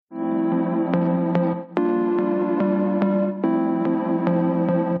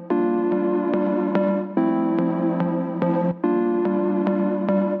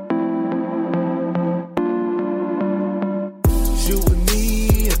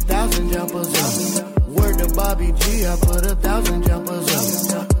Bobby G, I put 1,000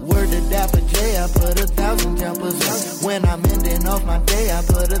 jumpers up. Word to Dapper J, I put 1,000 jumpers up. When I'm ending off my day, I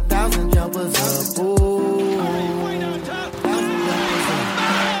put 1,000 jumpers up. Ooh.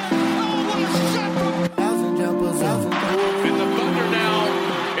 1,000 jumpers up. In the Thunder now,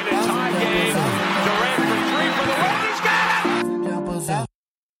 in a tie game. Durant for three for the win. He's got it! 1,000 jumpers up.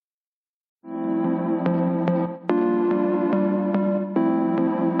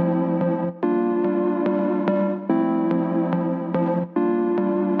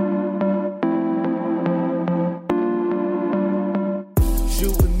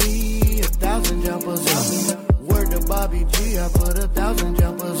 Shoot with me, 1,000 jumpers up. Word to Bobby G, I put 1,000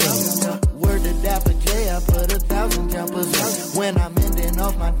 jumpers up. Word to Dapper J, I put 1,000 jumpers up. When I'm ending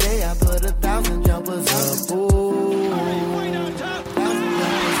off my day, I put 1,000 jumpers up. Ooh.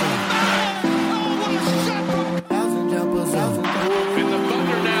 1,000 jumpers up. In the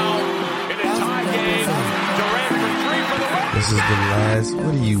Thunder now, in a tie game. Durant for three for the win. This is the last.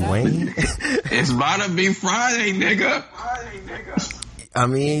 What are you, Wayne? It's about to be Friday, nigga. I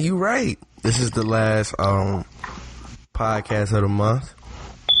mean, you right. This is the last podcast of the month.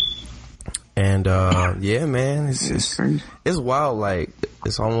 And yeah, man, it's wild. Like,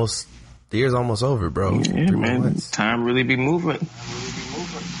 it's almost, the year's almost over, bro. Yeah, 3 more man. months. Time really be moving.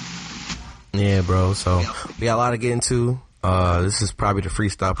 Yeah, bro. So we got a lot to get into. This is probably the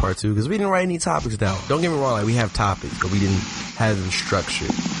freestyle part 2 because we didn't write any topics down. Don't get me wrong, like we have topics, but we didn't have them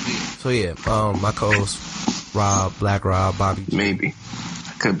structured. So yeah, my co-host Rob, Black Rob, Bobby G. Maybe.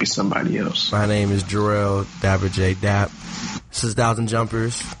 Could be somebody else. My name is Jarrell Dapper J Dap. This is 1,000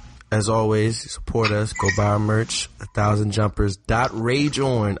 Jumpers. As always, support us. Go buy our merch.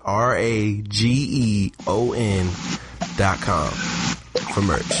 1,000jumpers.rageon, RAGEON.com for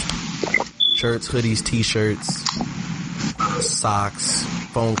merch. Shirts, hoodies, t-shirts, socks,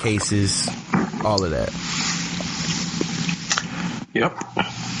 phone cases, all of that. Yep.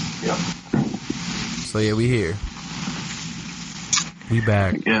 So yeah, we here. We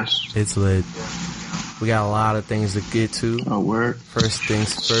back. Yes. It's lit. We got a lot of things to get to. Oh, word. First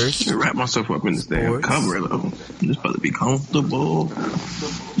things first. I wrap myself up in this damn Sports. cover, though. I'm just about to be comfortable.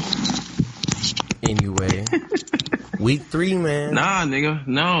 Anyway, week 3, man. Nah, nigga.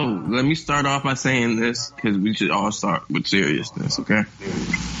 No. Let me start off by saying this, because we should all start with seriousness, okay?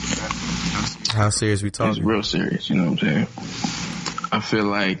 How serious we It's talking? real serious, you know what I'm saying? I feel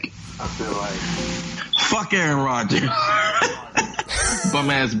like fuck Aaron Rodgers. Bum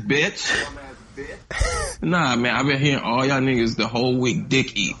ass bitch. Nah, man, I've been hearing all y'all niggas the whole week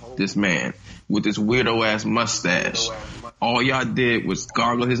dick eat this man with this weirdo ass mustache. All y'all did was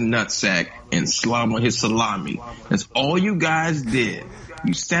gargle his nutsack and slob on his salami. That's all you guys did.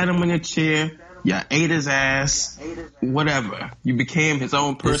 You sat him in a chair, y'all ate his ass, whatever. You became his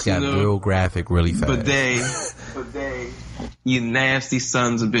own This got personal real graphic really fast. bidet. You nasty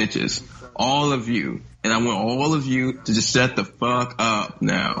sons of bitches. All of you. And I want all of you to just shut the fuck up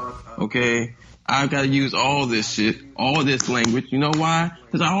now. Okay? I've got to use all this shit, all this language. You know why?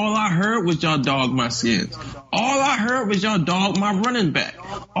 Because all I heard was y'all dog my skins. All I heard was y'all dog my running back.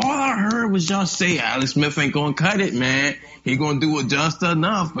 All I heard was y'all say Alex Smith ain't gonna cut it, man. He gonna do it just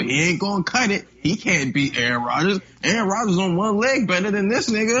enough, but he ain't gonna cut it. He can't beat Aaron Rodgers. Aaron Rodgers on one leg better than this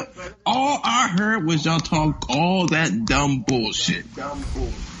nigga. All I heard was y'all talk all that dumb bullshit.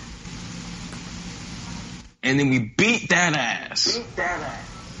 And then we beat that ass.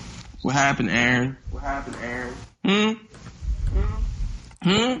 What happened, Aaron? Can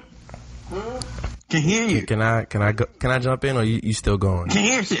hear you. Can I jump in or you still going? Can't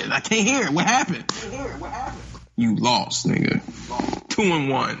hear shit. I can't hear it. What happened? You lost, nigga.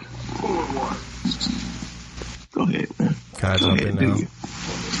 2-1. Go ahead, man. Can I Go jump ahead, in do now? you?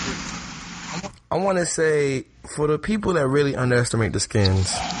 I want to say, for the people that really underestimate the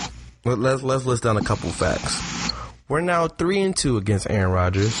Skins, let's list down a couple facts. We're now 3-2 against Aaron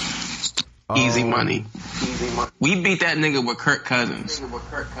Rodgers. Easy money. We beat that nigga with Kirk Cousins.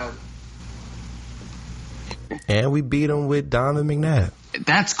 And we beat him with Donovan McNabb.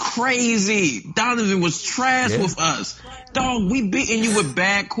 That's crazy. Donovan was trash with us. Dog, we beating you with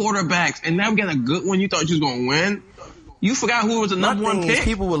bad quarterbacks, and now we got a good one. You thought you was going to win? You forgot who was the number one pick?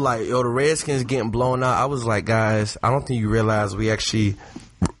 People were like, yo, the Redskins getting blown out. I was like, guys, I don't think you realize we're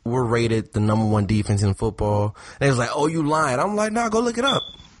rated the number 1 defense in football. And they was like, oh, you lying. I'm like, nah, go look it up.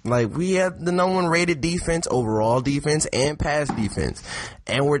 Like, we have the number 1 rated defense, overall defense, and pass defense.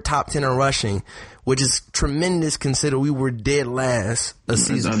 And we're top 10 in rushing, which is tremendous considering we were dead last a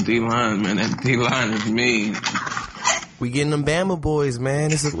season. That D-line, man. That D-line is mean. We getting them Bama boys,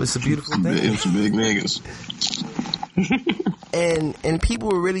 man. It's a beautiful thing. It's big niggas. And people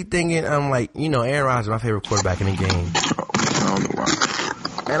were really thinking, I'm like, Aaron Rodgers is my favorite quarterback in the game. I don't know why.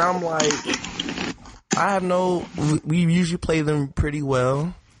 And I'm like, we usually play them pretty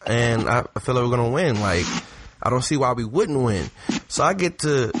well, and I feel like we're gonna win. Like, I don't see why we wouldn't win. So I get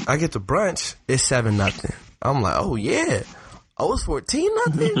to brunch, it's 7-0. I'm like, oh yeah. Oh, it's 14-0?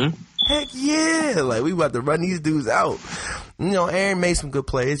 Mm-hmm. Heck yeah. Like, we about to run these dudes out. Aaron made some good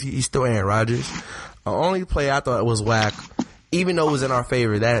plays. He's still Aaron Rodgers. The only play I thought was whack, even though it was in our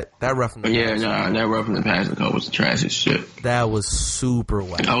favor, that roughing the passer. That roughing the passer call was trash as shit. That was super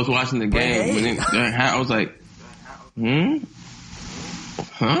whack. I was watching the game I was like,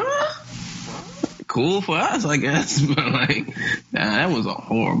 huh? Cool for us, I guess, but like, that was a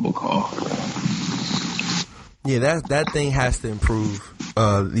horrible call. Yeah, that thing has to improve.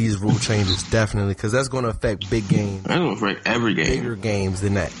 These rule changes definitely, because that's going to affect big games. That's going to affect every game. Bigger games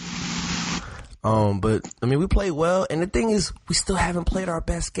than that. But I mean, we played well, and the thing is, we still haven't played our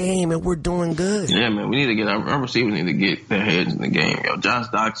best game, and we're doing good. Yeah, man, we need to get our receivers need to get their heads in the game. Yo, Josh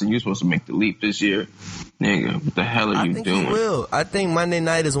Doctson, you're supposed to make the leap this year, nigga. What the hell are you doing? I think he will. I think Monday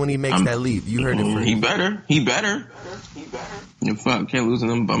night is when he makes that leap. You heard it first. He better. You fuck can't lose to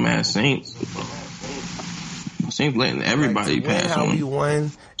them bum ass Saints. Saints letting everybody pass on. We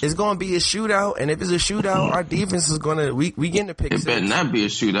won. It's going to be a shootout, and if it's a shootout, our defense is going to we getting to pick. It better not be a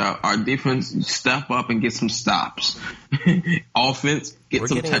shootout. Our defense step up and get some stops. Offense get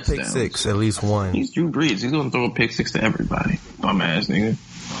some touchdowns. We're getting a pick six, at least one. He's Drew Brees. He's going to throw a pick six to everybody. Bum ass nigga.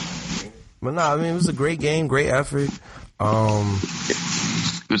 But no, I mean, it was a great game, great effort. It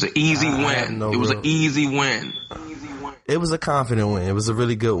was an easy win. It was an easy win. It was a confident win. It was a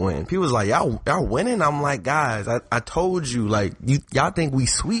really good win. People was like, y'all winning? I'm like, guys, I told you, like, y'all think we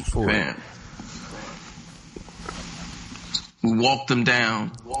sweet for it. We walked them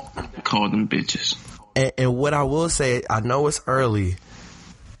down, called them bitches. And what I will say, I know it's early,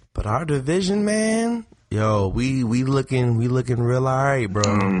 but our division, man, yo, we looking real alright, bro.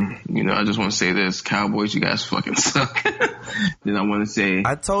 I just want to say this. Cowboys, you guys fucking suck. Then I want to say,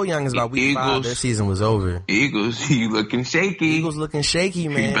 I told youngins about week 5, their season was over. Eagles, you looking shaky. Eagles looking shaky,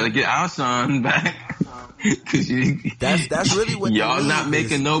 man. You better get Alshon back. Cause that's really what y'all not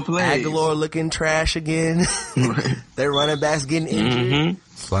making no plays. Aguilar looking trash again. Their running backs getting injured. Mm-hmm.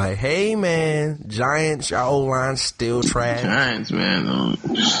 It's like, hey man, Giants, your O-line still trash. Giants, man.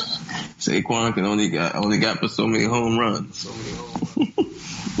 Saquon only got for so many home runs.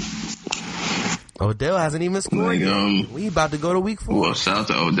 Odell hasn't even scored yet. We about to go to week 4. Well, shout out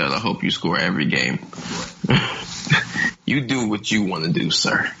to Odell. I hope you score every game. You do what you want to do,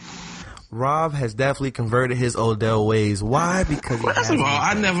 sir. Rob has definitely converted his Odell ways. Why? Because first of all,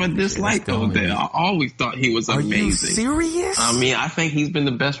 I never disliked Odell. I always thought he was amazing. Are you serious? I mean, I think he's been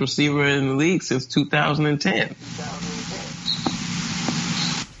the best receiver in the league since 2010.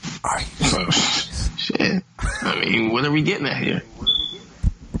 Are you serious? Shit. I mean, what are we getting at here?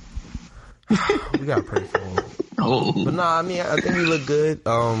 We gotta pray for him. Oh. But nah, I mean, I think we look good.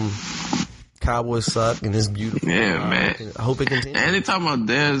 Cowboys suck, and it's beautiful. Yeah, man. I hope it continues. And they talking about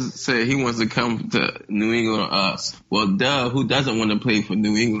Dez said he wants to come to New England or us. Well, who doesn't want to play for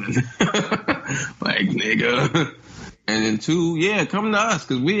New England? Like, nigga. And then 2, come to us,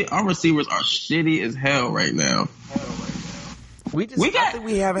 because our receivers are shitty as hell right now. I think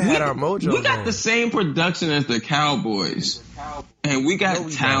we haven't had our mojo. We got the same production as the Cowboys. And we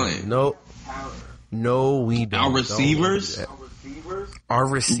got talent. No, we don't. Our receivers?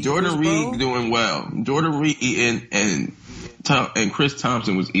 Jordan Reed doing well. Jordan Reed eating and Chris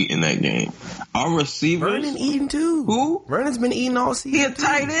Thompson was eating that game. Our receivers. Vernon eating too. Who? Vernon's been eating all season. He a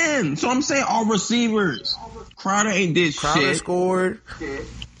tight end. So I'm saying our receivers. Crowder ain't did shit.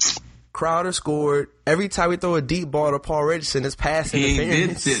 Crowder scored. Every time we throw a deep ball to Paul Richardson, it's passing. He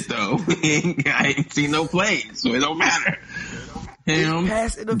did shit though. I ain't seen no plays, so it don't matter.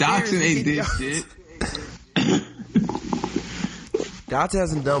 Dotson ain't did shit. Dotson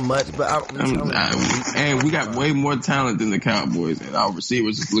hasn't done much, but and we got way more talent than the Cowboys, and our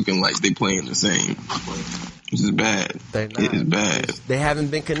receivers is looking like they playing the same. This is bad. It is bad. They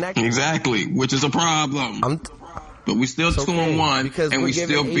haven't been connected. Exactly, which is a problem. But we still 2-1, because and we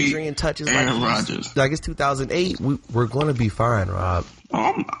still beat Aaron Rodgers. Like it's 2008, we're going to be fine, Rob.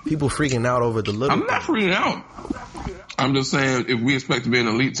 People freaking out over the little. I'm not freaking out. I'm just saying, if we expect to be an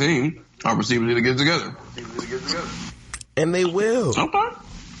elite team, our receivers need to get together. And they will. Okay.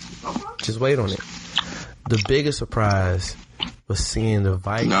 Just wait on it. The biggest surprise was seeing the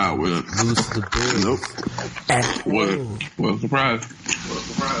Vikings lose to the Bills. Nope. At home. What a surprise.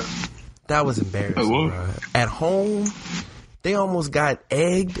 That was embarrassing, bro. At home, they almost got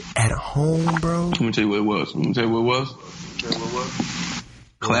egged at home, bro. Let me tell you what it was.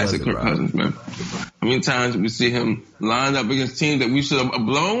 Classic Kirk Cousins, man. How many times we see him lined up against teams that we should have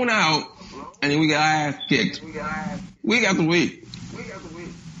blown out, and then we got our ass kicked. Week after week.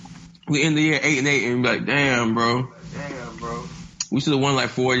 We end the year 8-8 and be like, damn, bro. We should have won like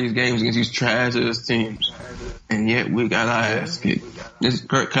 4 of these games against these trash-ass teams. And yet we got our ass kicked. This is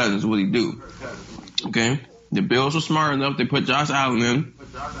Kirk Cousins, what he do. Okay? The Bills were smart enough. They put Josh Allen in,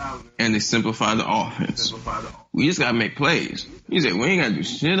 and they simplified the offense. We just got to make plays. He said, we ain't got to do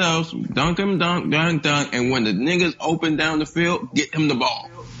shit else. Dunk him, dunk. And when the niggas open down the field, get him the ball.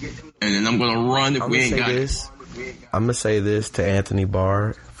 And then I'm going to run if we ain't got it. I'm going to say this to Anthony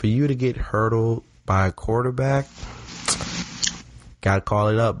Barr. For you to get hurdled by a quarterback, got to call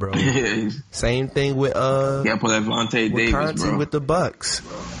it up, bro. Same thing with gotta pull that Vontae Davis, Conte bro. with the Bucks.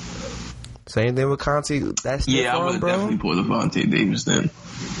 Same thing with Conte. That's I would definitely pull the Vontae Davis then.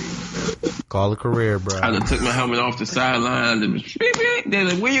 Call a career, bro. I done took my helmet off the sideline. They're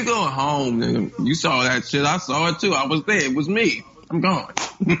like, where you going? Home, nigga. You saw that shit. I saw it too. I was there. It was me. I'm gone.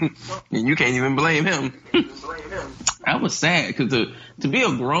 And you can't even blame him. I was sad because to be a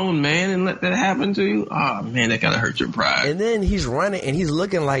grown man and let that happen to you, oh man, that gotta hurt your pride. And then he's running and he's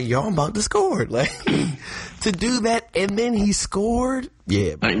looking like, yo, I'm about to score. Like, to do that and then he scored?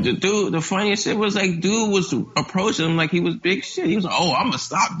 Yeah, bro. Like, the funniest shit was like, dude was approaching him like he was big shit. He was like, oh, I'm gonna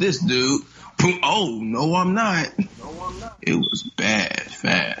stop this dude. Oh, no, I'm not. It was bad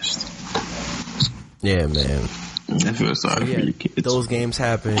fast. Yeah, man. I feel sorry for your kids. Those games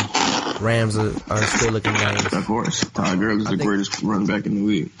happen. Rams are still looking nice. Of course. Todd Gurley is the greatest running back in the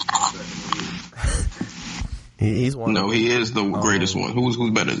league. He's one. No, he is the greatest one. Who's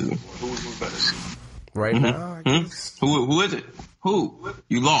better than him? Right now, I guess. Who is it? Who?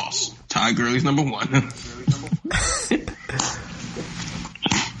 You lost. Todd Gurley's number one.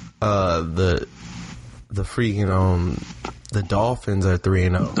 The freaking the Dolphins are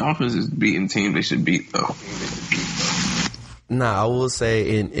 3-0. Dolphins is beating team they should beat though. Nah, I will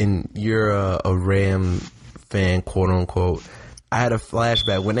say in you're a Ram fan, quote unquote. I had a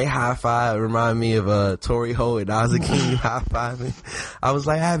flashback when they high five. It reminded me of Torrey Holt and Ozzie high fiving. I was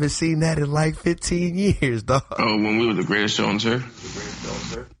like, I haven't seen that in like 15 years, dog. Oh, when we were the greatest show on turf.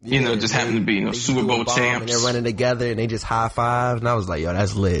 Just happened to be Super Bowl champs. And they're running together and they just high five. And I was like, yo,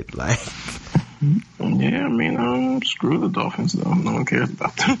 that's lit. Like, yeah, I mean, screw the Dolphins though. No one cares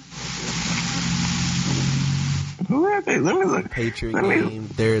about them. Who are they? Let me look. Patriot game.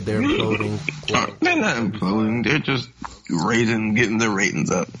 They're imploding. They're not imploding. They're just getting their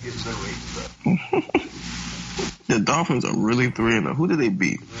ratings up. The Dolphins are really 3-0. Who did they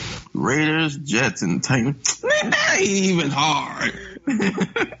beat? Raiders, Jets, and Titans. Man, that ain't even hard.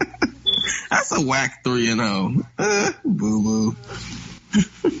 That's a whack 3-0. Boo boo.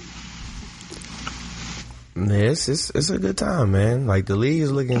 It's a good time, man. Like, the league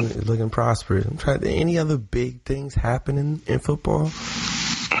is looking prosperous. I'm trying to think, any other big things happening in football?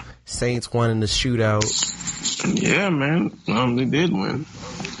 Saints won in the shootout. Yeah, man. They did win.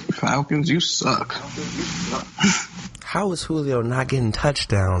 Falcons, you suck. How is Julio not getting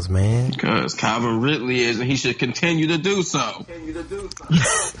touchdowns, man? Because Calvin Ridley is, and he should continue to do so.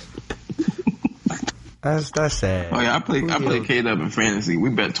 That's sad. Oh yeah, I played K-Dub in fantasy. We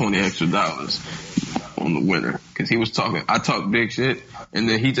bet $20 extra on the winner because he was talking. I talked big shit, and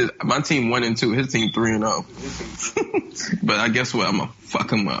then my team 1-2, his team 3-0. But I guess what? I'm gonna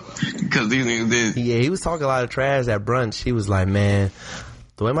fuck him up because these niggas did. Yeah, he was talking a lot of trash at brunch. He was like, man,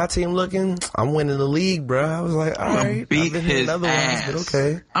 the way my team looking, I'm winning the league, bro. I was like, all right, beat his ass. Ones, but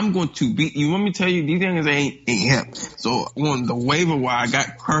okay. I'm going to beat you. Want me to tell you, these niggas ain't him. So on the waiver wire, I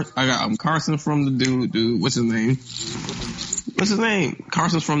got Carson from the dude. What's his name?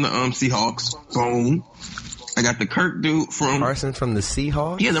 Carson's from the Seahawks. Boom. I got the Kirk dude from Carson from the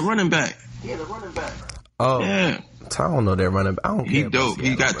Seahawks. Yeah, the running back. Oh yeah. I don't know that running back. I don't care. He dope.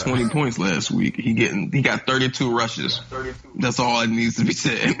 He got 20 points last week. He got 32 rushes. That's all it needs to be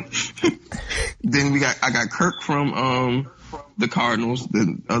said. Then I got Kirk from the Cardinals,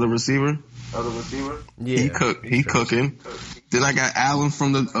 the other receiver. Yeah. He cooking. Then I got Allen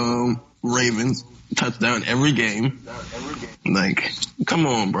from the Ravens. Touchdown every game. Like, come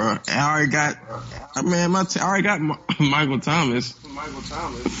on, bro. I already got Michael Thomas.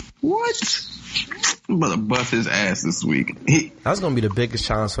 What? I'm about to bust his ass this week. That's going to be the biggest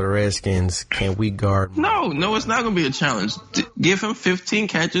challenge for the Redskins. Can we guard? No, it's not going to be a challenge. Give him 15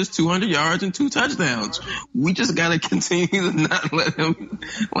 catches, 200 yards, and 2 touchdowns. We just got to continue to not let him,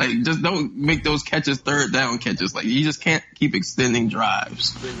 just don't make those catches third down catches. Like, you just can't keep extending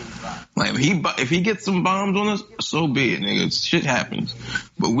drives. Like, if he gets some bombs on us, so be it, nigga. Shit happens.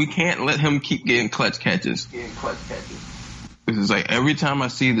 But we can't let him keep getting clutch catches. It's like every time I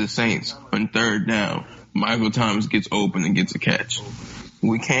see the Saints on third down, Michael Thomas gets open and gets a catch.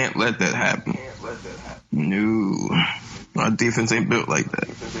 We can't let that happen. No. Our defense ain't built like that.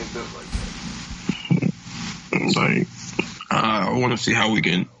 Like, I want to see how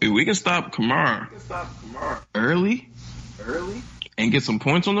if we can stop Kamara early and get some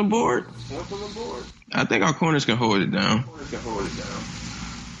points on the board, I think our corners can hold it down.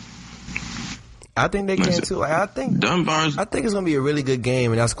 I think they can too. Like, I think it's gonna be a really good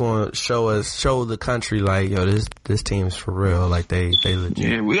game, and that's gonna show the country like, yo, this team's for real. Like they legit.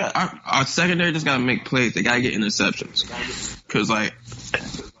 Yeah, we got our secondary just gotta make plays. They gotta get interceptions, cause like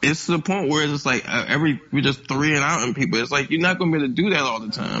it's to the point where it's just like we just 3 and out on people. It's like you're not gonna be able to do that all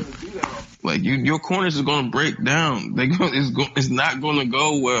the time. Like your corners is gonna break down. It's not gonna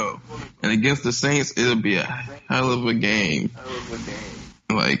go well. And against the Saints, it'll be a hell of a game.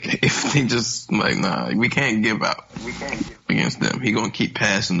 Like, if they just, like, nah, we can't give out against them. He gonna keep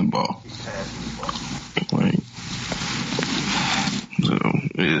passing the ball. Like, so,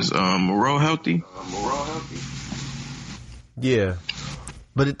 is Moreau healthy? Yeah.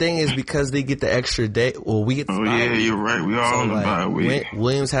 But the thing is, because they get the extra day, well, we get the bye week. You're right. We all on the bye week.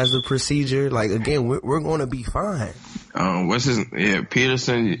 Williams has the procedure. Like, again, we're going to be fine.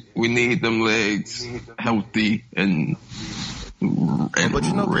 Peterson, we need them legs healthy and but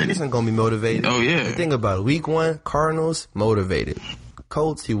you know, Peterson gonna be motivated. Oh yeah. Think about it. Week 1, Cardinals motivated.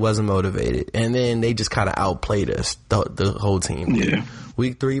 Colts, he wasn't motivated, and then they just kind of outplayed us, the whole team. Yeah.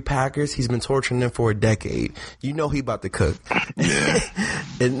 Week 3, Packers, he's been torturing them for a decade. You know he about to cook. Yeah.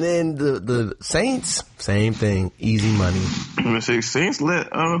 And then the Saints, same thing, easy money. Saints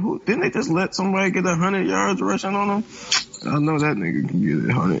didn't they just let somebody get 100 yards rushing on them? I know that nigga can get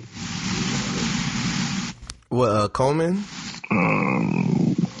 100. What, Coleman?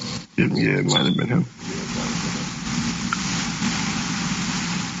 Yeah, it might have been him.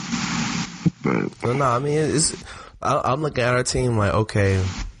 But well, no, I mean, I'm looking at our team like, okay,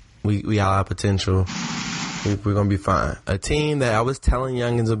 we got a lot of potential. We're gonna be fine. A team that I was telling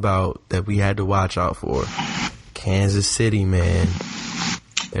youngins about that we had to watch out for, Kansas City, man.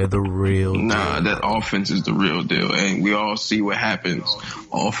 They're the real deal. Nah, that offense is the real deal. And we all see what happens.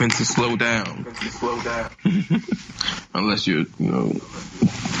 Offenses slow down. Unless you're,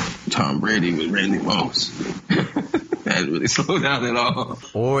 Tom Brady with Randy Moss. That didn't really slow down at all.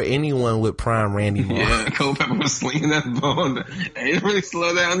 Or anyone with prime Randy Moss. Yeah, Culpepper was slinging that ball. It didn't really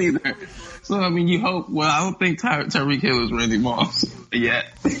slow down either. So, I mean, you hope. Well, I don't think Tyreek Hill is Randy Moss yet.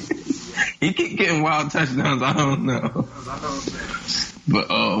 He keep getting wild touchdowns. I don't know. But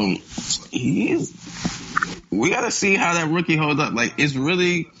we got to see how that rookie holds up. Like, he's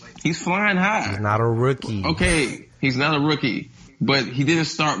flying high. He's not a rookie. Okay, he's not a rookie, but he didn't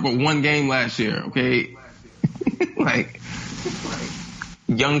start but one game last year. Okay, like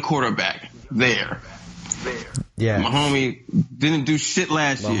young quarterback there. Yeah, Mahomes didn't do shit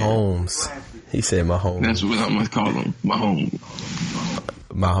last year. Mahomes. He said Mahomes. That's what I'm gonna call him, Mahomes.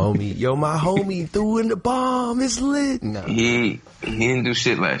 My homie threw in the bomb. It's lit. No. He didn't do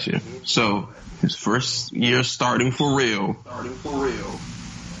shit last year. So his first year starting for real,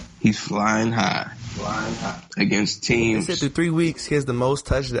 he's flying high against teams. He said through 3 weeks, he has the most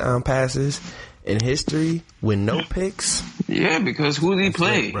touchdown passes in history with no picks. Yeah, because who did he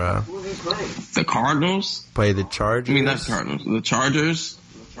play? It, bro. The Cardinals? Play the Chargers. I mean, not the Cardinals. The Chargers.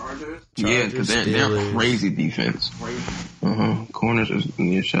 Yeah, because they're crazy defense. Corners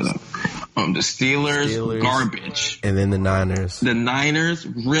shut up. The Steelers, garbage. And then the Niners. The Niners,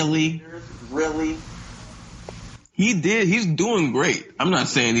 really? He's doing great. I'm not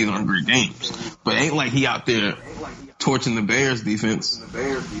saying these aren't great games, but ain't like he out there torching the Bears defense.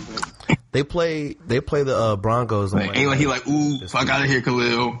 They play the Broncos. Like, ain't like he like, ooh, fuck out of here,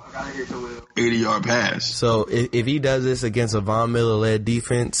 Khalil. 80-yard pass. So if he does this against a Von Miller-led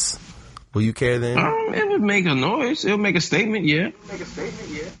defense, will you care then? It would make a noise. It'll make a statement, yeah.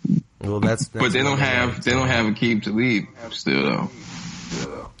 Well, that's but they don't have Aqib Talib still though.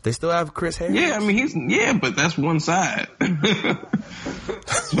 They still have Chris Harris. Yeah, I mean but that's one side.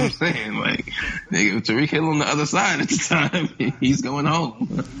 That's what I'm saying. Like, Tariq Hill on the other side at the time. He's going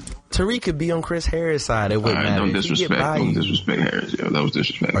home. Tariq could be on Chris Harris' side. It wouldn't matter. Don't disrespect Harris, yo. That was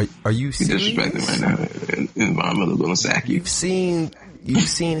disrespectful. Are you serious? You're disrespecting right now. And Von Miller's gonna sack you. You've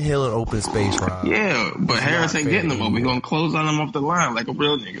seen Hill in open space, Rob. Yeah, but Harris ain't getting them open. He's gonna close on him off the line like a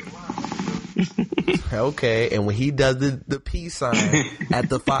real nigga. Okay, and when he does the peace sign at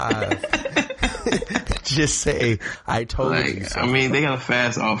the 5, just say, I told you so. I mean, they got a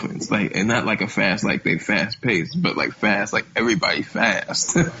fast offense, like, and not like a fast, like they fast paced, but like fast, like everybody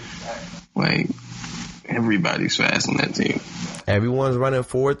fast. Like, everybody's fast on that team. Everyone's running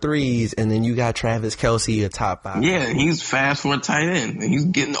 4 threes, and then you got Travis Kelce, a top 5. Yeah, he's fast for a tight end. And he's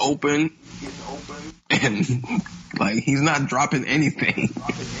getting open. And, like, he's not dropping anything.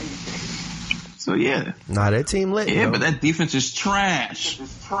 So, yeah. Nah, that team lit. Yeah, yo. but that defense is trash.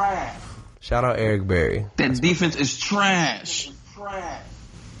 Shout out Eric Berry. That defense is trash.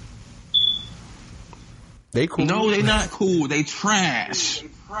 They cool. No, they not cool. They trash.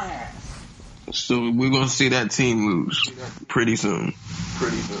 So we're going to see that team lose pretty soon.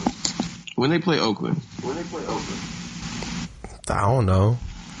 When they play Oakland. I don't know.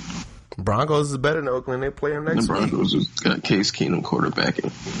 Broncos is better than Oakland. They play them next The week. Broncos has got Case Keenum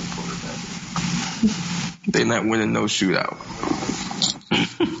quarterbacking. They're not winning no shootout.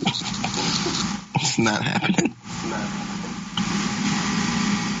 It's not happening.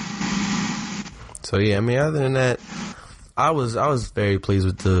 So yeah, I mean, other than that, I was very pleased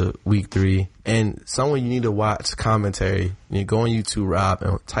with the week 3. And someone you need to watch commentary. You go on YouTube, Rob,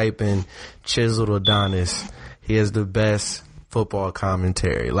 and type in Chiseled Adonis. He has the best football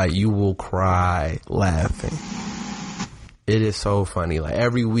commentary. Like, you will cry laughing. It is so funny. Like,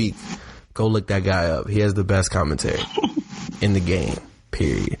 every week, go look that guy up. He has the best commentary in the game.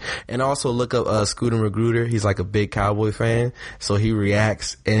 Period. And also look up Scooter Magruder. He's like a big Cowboy fan, so he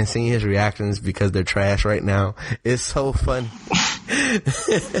reacts, and seeing his reactions because they're trash right now, it's so funny.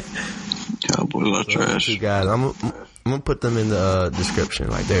 Cowboys are trash. You guys, I'm gonna put them in the description.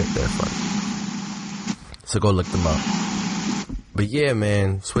 Like, they're fun. So go look them up. But yeah,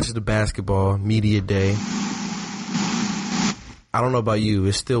 man, switch to basketball. Media day. I don't know about you.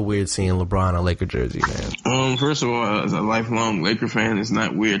 It's still weird seeing LeBron in a Laker jersey, man. First of all, as a lifelong Laker fan, it's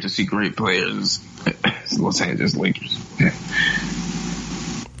not weird to see great players. It's Los Angeles Lakers.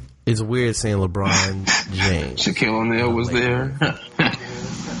 It's weird seeing LeBron James. Shaquille O'Neal was there.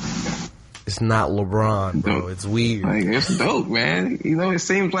 It's not LeBron, bro. It's weird. Like, it's dope, man. You know, it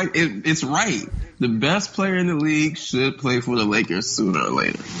seems like it's right. The best player in the league should play for the Lakers sooner or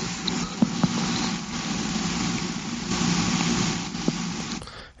later.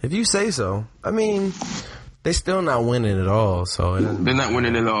 If you say so. I mean, they still not winning at all, so it doesn't They're not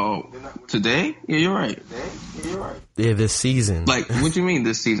winning at all. Today? Yeah, you're right. Yeah, this season. Like, what do you mean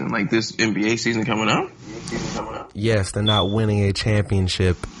this season? Like this NBA season coming up? Yes, they're not winning a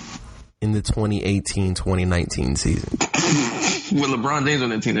championship in the 2018-2019 season. With LeBron James on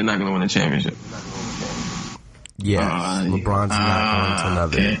the team, they're not going to win a championship. Yeah, LeBron's not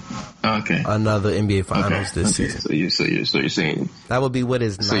going to another NBA Finals this season. So you're saying that would be what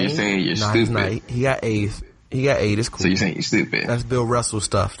his so ninth. You're saying you're stupid. He got 8th. It's cool. So you're saying you're stupid. That's Bill Russell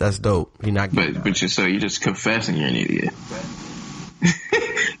stuff. That's dope. You're not. But you're just confessing you're an idiot.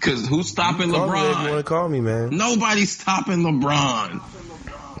 Because who's stopping LeBron? You want to call me, man? Nobody's stopping LeBron.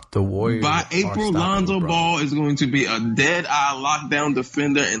 The Warriors. By April, Lonzo Ball is going to be a dead-eye lockdown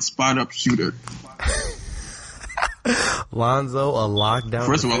defender and spot-up shooter. Lonzo, a lockdown.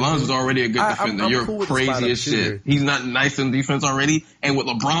 First of all, Lonzo's already a good defender. I'm You're cool crazy as shit. He's not nice in defense already. And with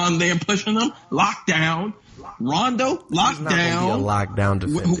LeBron there pushing him, lockdown. Rondo, lockdown. He's not going to be a lockdown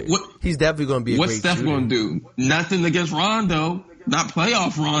defender. He's definitely going to be a what's great Steph going to do? Nothing against Rondo. Not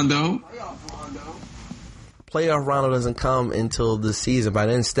playoff Rondo. Playoff Rondo doesn't come until the season. By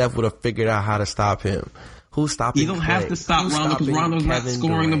then, Steph would have figured out how to stop him. Who's stopping? You don't have to stop Rondo because Rondo's not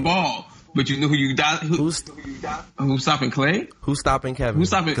scoring the ball. But you know who you got? Who's stopping Clay? Who's stopping Kevin? Who's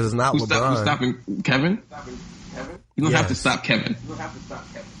stopping? Because it's not LeBron. Who's stopping Kevin? You don't have to stop Kevin.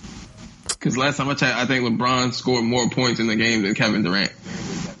 Because last time I checked, I think LeBron scored more points in the game than Kevin Durant.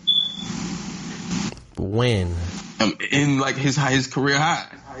 When? In like his career high.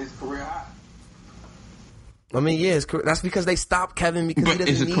 I mean, yeah, that's because they stopped Kevin because he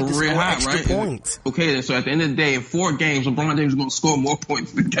doesn't need to score extra points. Okay, then, so at the end of the day, in 4 games, LeBron James is going to score more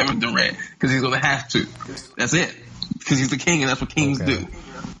points than Kevin Durant because he's going to have to. That's it. Because he's the king, and that's what kings do.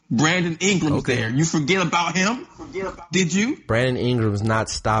 Brandon Ingram's there. You forget about him? Did you? Brandon Ingram's not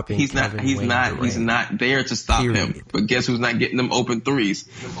stopping. He's not there to stop him. But guess who's not getting them open threes?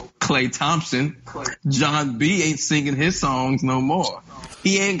 Klay Thompson. John B ain't singing his songs no more.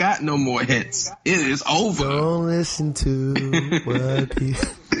 He ain't got no more hits. It is over. Don't listen to what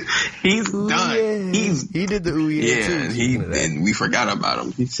he's done. Yeah. He did the ooh yeah too. And we forgot about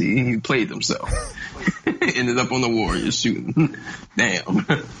him. He played himself. Ended up on the Warriors shooting. Damn.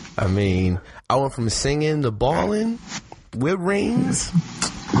 I mean, I went from singing to balling with rings.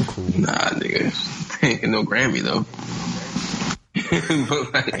 I'm cool. Nah, nigga. Ain't no Grammy though.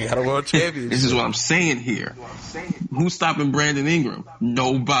 But like, I got a world championship. This is what I'm saying here. Who's stopping Brandon Ingram?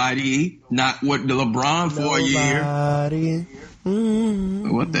 Nobody. Not what the LeBron for a year.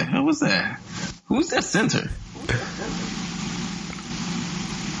 Mm-hmm. What the hell was that? Who's that center?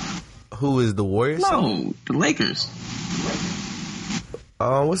 Who is the Warriors? No, the Lakers.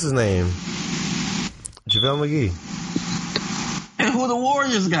 What's his name? JaVale McGee. And who the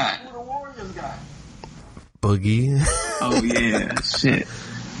Warriors got? Boogie. Oh yeah, shit.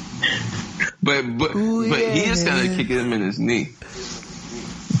 But he just gotta kick him in his knee.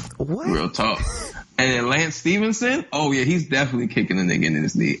 What? Real talk. And then Lance Stevenson, oh yeah, he's definitely kicking a nigga in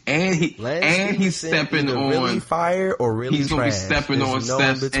his knee. And he's stepping on really fire or really he's gonna trash. be stepping There's on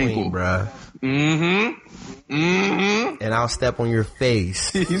no Steph's between, ankle. bruh. And I'll step on your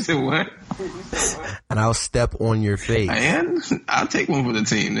face. You said what? And I'll step on your face. And I'll take one for the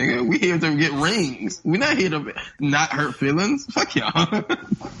team, nigga. We here to get rings. We're not here to not hurt feelings. Fuck y'all.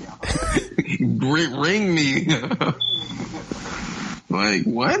 Ring me. Like,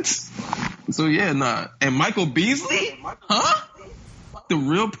 what? So yeah, nah. And Michael Beasley? Huh? The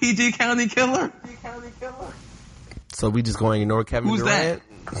real PG County killer? So we just going to ignore Kevin Who's Durant?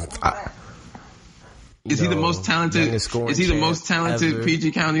 Is he the most talented? Is he the most talented ever.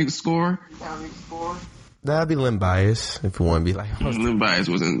 PG County scorer? That'd be Lim Bias if you want to be like. Lim Bias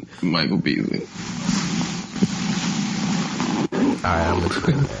wasn't Michael Beasley. Alright,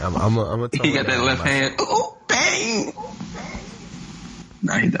 I'm gonna He got that left hand. Oh, bang!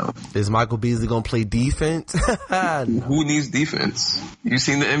 Nah, he don't. Is Michael Beasley gonna play defense? No. Who needs defense? You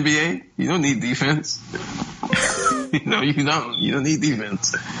seen the NBA? You don't need defense. No, you don't. You don't need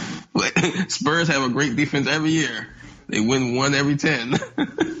defense. Like, Spurs have a great defense every year. They win 1 every 10.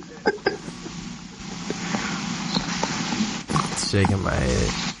 Shaking my head.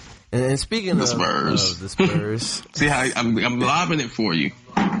 And speaking The of Spurs. the Spurs, See how I'm lobbing it for you.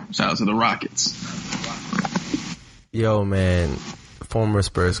 Shout out to the Rockets. yo man, former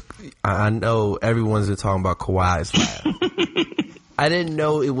Spurs. I know everyone's been talking about Kawhi's laugh. I didn't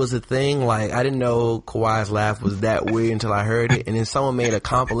know it was a thing. Like, I didn't know Kawhi's laugh was that weird until I heard it. And then someone made a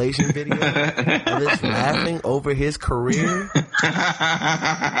compilation video of this laughing over his career.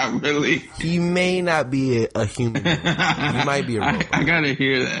 Really? He may not be a human being. He might be a robot. I gotta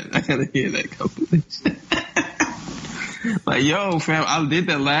hear that. I gotta hear that compilation. Like, yo, fam, I did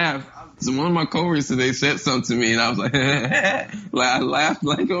that laugh. So one of my coworkers today said something to me, and I was like, like I laughed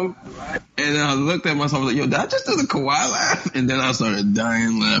like him, and then I looked at myself like, yo, did I just do the Kawhi laugh? And then I started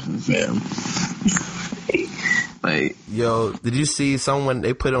dying laughing, fam. Like, Yo, did you see someone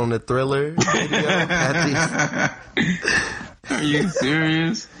they put on the Thriller video? Are you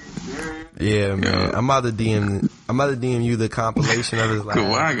serious? Yeah, man. I'm about to DM you the compilation of his laugh.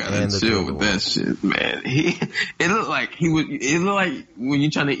 Kawhi gotta chill with that shit, man. It looked like when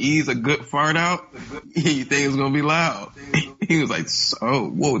you're trying to ease a good fart out, you think it's gonna be loud. He was like, "So,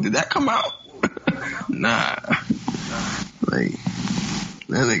 whoa, did that come out?" Nah, like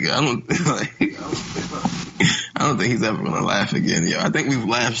that nigga. I don't think he's ever gonna laugh again, yo. I think we've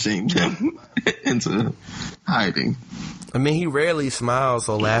laugh shamed him into hiding. I mean, he rarely smiles,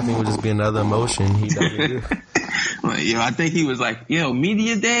 so laughing would just be another emotion he doesn't do. Like, yo, I think he was like, yo,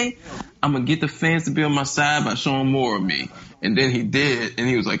 media day, I'm gonna get the fans to be on my side by showing more of me. And then he did, and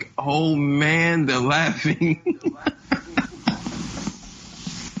he was like, oh man, they're laughing.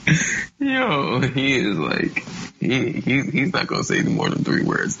 Yo, he is like, he's not gonna say more than 3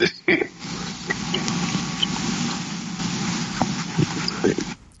 words this year.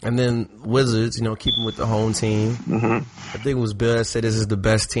 And then Wizards, keeping with the home team. Mm-hmm. I think it was Bill that said this is the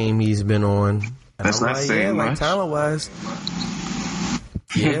best team he's been on. And That's I'm not like, saying like much. talent-wise.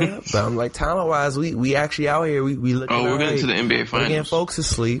 Yeah, but I'm like, talent-wise, we actually out here. We looking Oh, we're getting to the NBA We're getting Finals. folks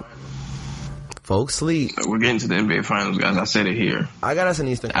asleep. Folks sleep. We're getting to the NBA Finals, guys. I said it here. I got us an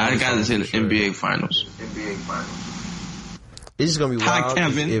Eastern I Conference got us in the Finals for sure. NBA Finals. It's just gonna be Hi, wild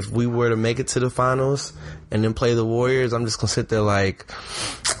Kevin. if we were to make it to the finals and then play the Warriors. I'm just gonna sit there like,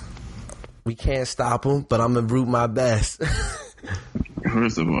 we can't stop them, but I'm gonna root my best.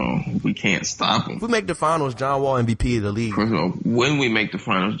 First of all, we can't stop him. If we make the finals, John Wall MVP of the league. First of all, when we make the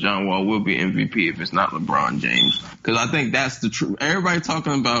finals, John Wall will be MVP if it's not LeBron James. Because I think that's the truth. Everybody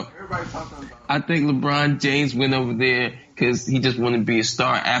talking about, I think LeBron James went over there because he just wanted to be a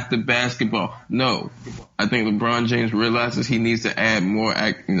star after basketball. No. I think LeBron James realizes he needs to add more,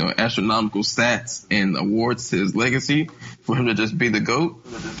 astronomical stats and awards to his legacy for him to just be the GOAT.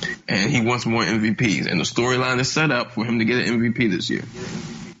 And he wants more MVPs. And the storyline is set up for him to get an MVP this year.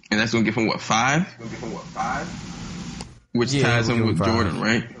 And that's going to give him, 5? Which ties him with 5. Jordan,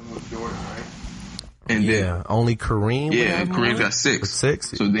 right? And Yeah, only Kareem. Kareem's got 6.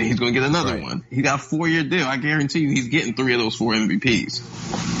 6. So then he's going to get another Right. one. He got a 4-year deal. I guarantee you he's getting 3 of those 4 MVPs.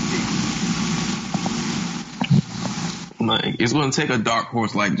 Like, it's going to take a dark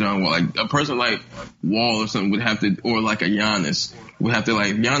horse like John Wall. Like, a person like Wall or something would have to, or like a Giannis, would have to,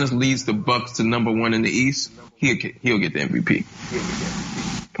 like, if Giannis leads the Bucks to number 1 in the East, he'll get the MVP.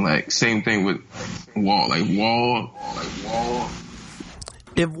 Like, same thing with Wall. Like, Wall.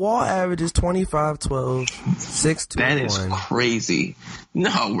 If Wall averages 25, 12, 6, 2, That 1. is crazy.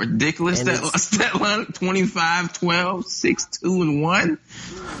 No, ridiculous. And That line, 25, 12, 6, 2, and 1.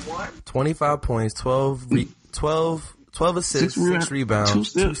 25 points, 12 assists, 6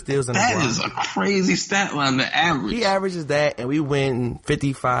 rebounds, 2 steals, and a block. That is a crazy stat line to average. He averages that, and we win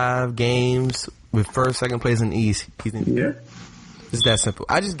 55 games with first, second place in the East. He's MVP. Yeah. It's that simple.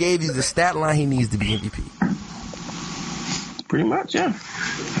 I just gave you the stat line he needs to be MVP. Pretty much, yeah.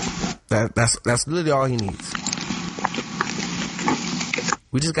 That's literally all he needs.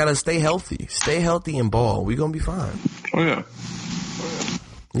 We just gotta stay healthy and ball. We're gonna be fine. Oh yeah.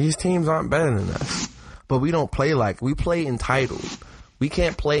 These teams aren't better than us, but we don't play like we play entitled. We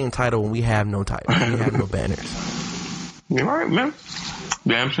can't play entitled when we have no title. We have no banners. You're right, man.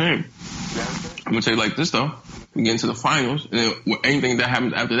 Damn shame. I'm gonna tell you like this though. We get into the finals, and then anything that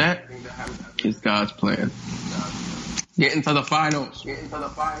happens after that is God's plan. Get into the finals.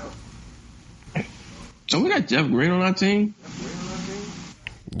 So we got Jeff Green on our team.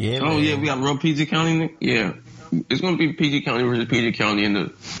 Yeah. Oh man. yeah, we got real PG County. Yeah, it's gonna be PG County versus PG County in the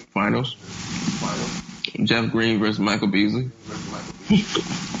finals. Jeff Green versus Michael Beasley.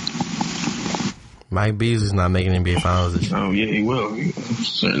 Mike Beasley's not making NBA Finals this year. Oh yeah, he will.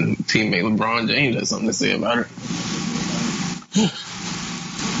 Certain teammate LeBron James has something to say about it.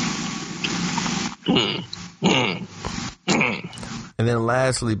 And then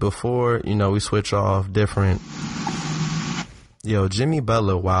lastly, before, we switch off different, Jimmy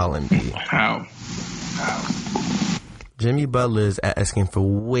Butler wildin', B. How? Jimmy Butler is asking for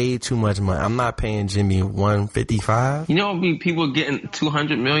way too much money. I'm not paying Jimmy $155. You know what I mean? People getting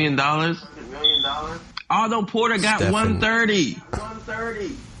 $200 million? Otto Porter got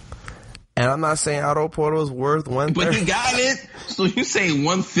 $130. And I'm not saying Otto Porter was worth $130. But he got it. So you say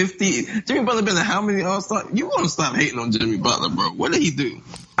 $150? Jimmy Butler been in how many All-Star? You gonna stop hating on Jimmy Butler, bro? What did he do?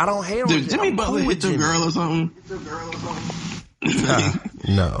 I don't hate on Did Jimmy Butler hit your girl or something?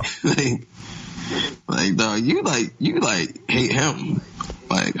 No. Like, dog, you hate him.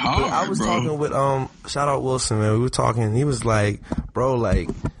 Like, hard, I was bro. talking with, shout out Wilson, man. We were talking, he was like, bro, like,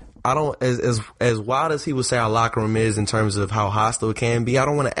 I don't, as wild as he would say our locker room is in terms of how hostile it can be, I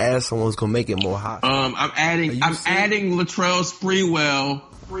don't want to add someone who's going to make it more hostile. I'm adding Latrell Sprewell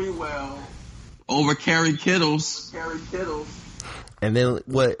over Kerry Kittles. And then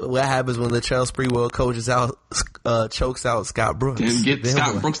what happens when Latrell Sprewell chokes out Scott Brooks? And get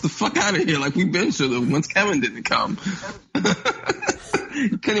Scott Brooks the fuck out of here like we been should have once Kevin didn't come.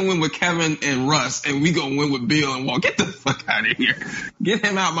 Couldn't win with Kevin and Russ, and we gonna win with Bill and Wall. Get the fuck out of here. Get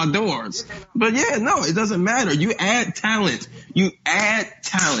him out my doors. But yeah, no, it doesn't matter. You add talent,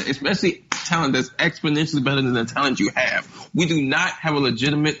 especially talent that's exponentially better than the talent you have. We do not have a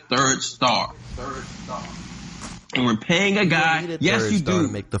legitimate third star. And we're paying a guy. Yes, you do.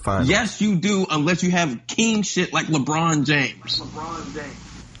 Make the finals. Yes, you do, unless you have king shit like LeBron James.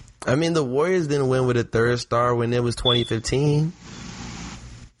 I mean, the Warriors didn't win with a third star when it was 2015.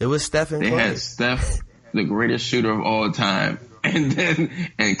 It was Steph and Klay. They had Steph, the greatest shooter of all time, and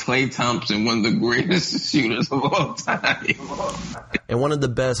Klay Thompson, one of the greatest shooters of all time. And one of the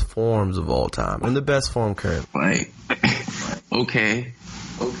best forms of all time. And the best form currently. Like, okay.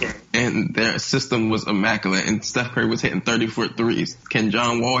 And their system was immaculate, and Steph Curry was hitting 30-foot threes. Can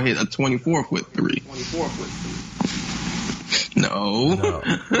John Wall hit a 24-foot three? No.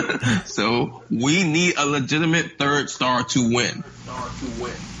 So we need a legitimate third star to win.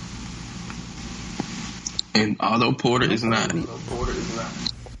 And Otto Porter is not.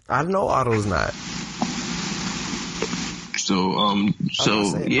 I know Otto's not.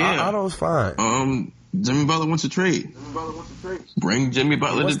 So yeah. Otto's fine. Jimmy Butler wants to trade. Bring Jimmy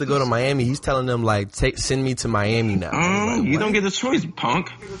Butler. He wants to go to Miami. He's telling them, like, send me to Miami now. Like, you don't get the choice,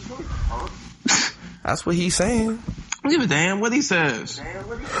 punk. That's what he's saying. I don't give a damn what he says.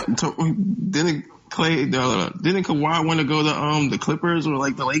 Didn't Kawhi want to go to the Clippers or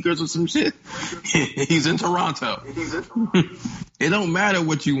like the Lakers or some shit? He's in Toronto. It don't matter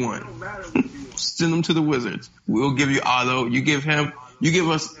what you want. Send him to the Wizards. We'll give you Otto. You give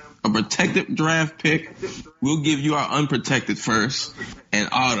us a protected draft pick. We'll give you our unprotected first and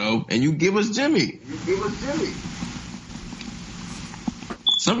Otto, and you give us Jimmy.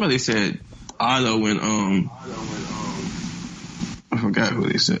 Somebody said Otto and I forgot who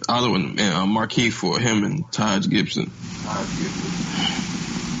they said. Otto and Marquise for him and Taj Gibson.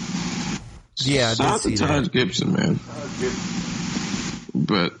 Yeah, I Shout out did to see Taj that. Gibson, man.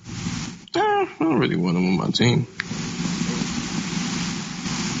 But I don't really want him on my team.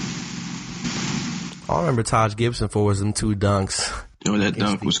 All I remember Taj Gibson for was them 2 dunks. Yo, that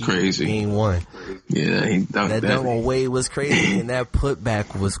dunk was crazy. Game 1. Yeah, he dunked That dunk on Wade was crazy, and that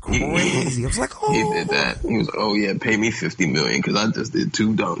putback was crazy. I was like, oh. He did that. He was, oh yeah, pay me $50 million because I just did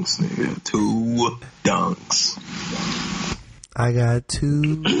 2 dunks. Nigga. 2 dunks. I got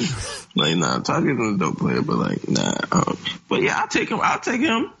 2. Like, nah, Taj Gibson's a dope player, but like, nah. But yeah, I'll take him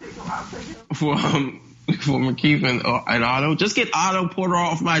for McKeith and Otto. Just get Otto Porter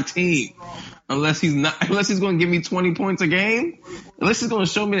off my team. Unless he's going to give me 20 points a game. Unless he's going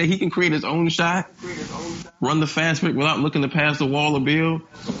to show me that he can create his own shot. Run the fast break without looking to pass the wall of Bill.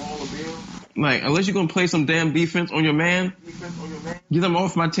 Like, unless you're going to play some damn defense on your man, get him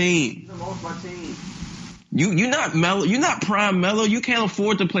off my team. You're not Melo. You're not Prime Melo. You can't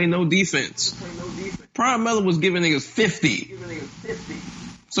afford to play no defense. Prime Melo was giving niggas 50.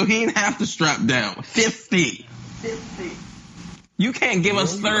 So he didn't have to strap down. 50. You can't give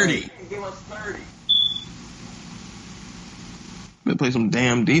us 30. Better play some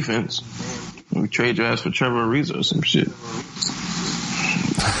damn defense. We trade your ass for Trevor Ariza or some shit.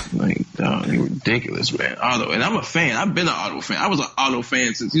 Like, dog, you're ridiculous, man. Otto, and I'm a fan. I've been an Otto fan. I was an Otto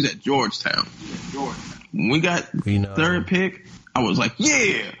fan since he was at Georgetown. When we got third pick, I was like,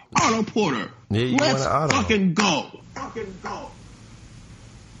 yeah, Otto Porter. Yeah, let's fucking go.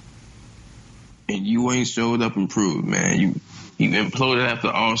 And you ain't showed up and proved, man. You imploded after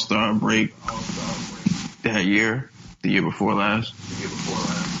All-Star break that year, the year before last.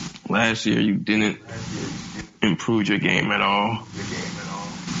 Last year, you didn't improve your game at all.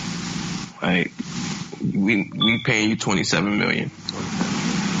 Like, we paying you $27 million.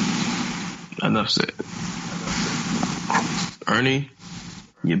 Enough said. Ernie,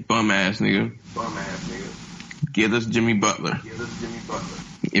 you bum ass nigga. Get us Jimmy Butler.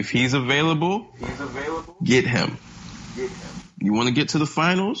 If he's available, get him. You want to get to the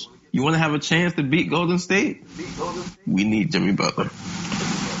finals? You want to have a chance to beat Golden State? We need Jimmy Butler.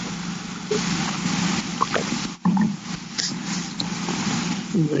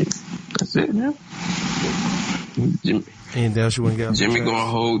 That's it, man. Anything else you want to get? Jimmy gonna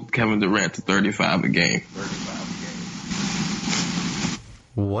hold Kevin Durant to 35 a game.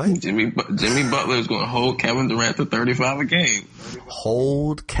 What? Jimmy Butler is gonna hold Kevin Durant to 35 a game.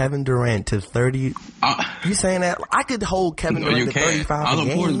 Hold Kevin Durant to 30? You saying that? I could hold Kevin Durant to 35 a game.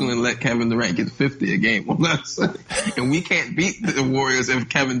 Otto Porter's gonna let Kevin Durant get 50 a game. And we can't beat the Warriors if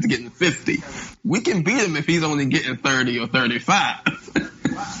Kevin's getting 50. We can beat him if he's only getting 30 or 35.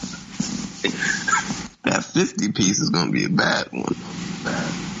 That 50 piece is going to be a bad one.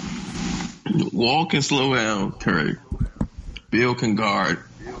 Wall can slow down Curry. Bill can guard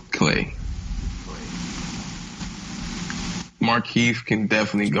Clay. Markieff can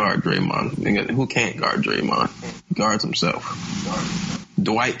definitely guard Draymond. Who can't guard Draymond? He guards himself.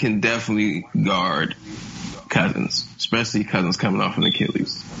 Dwight can definitely guard Cousins, especially Cousins coming off an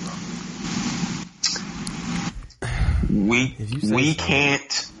Achilles. We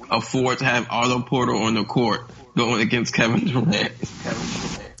can't afford to have Otto Porter on the court going against Kevin Durant.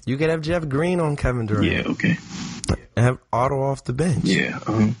 You could have Jeff Green on Kevin Durant. Yeah, okay. And have Otto off the bench. Yeah,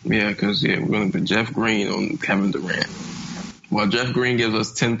 because we're going to put Jeff Green on Kevin Durant. Well, Jeff Green gives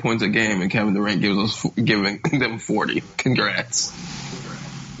us 10 points a game, and Kevin Durant giving them 40. Congrats.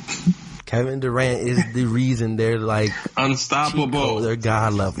 Kevin Durant is the reason they're like unstoppable. They're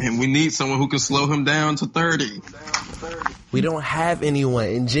God level. And we need someone who can slow him down to 30. We don't have anyone,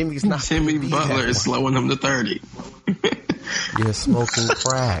 and Jimmy's not. Jimmy Butler is slowing him to 30. You're smoking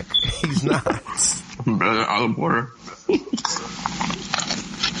crack. He's not. Better Otto Porter.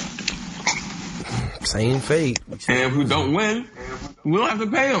 Same fate. And if we don't win, we don't have to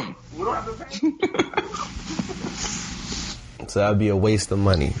pay him. So that'd be a waste of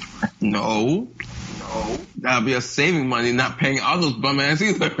money. No. That'd be us saving money, not paying all those bum ass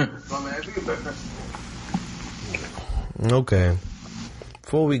either. Okay.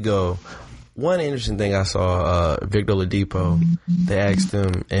 Before we go, one interesting thing I saw, Victor Oladipo, they asked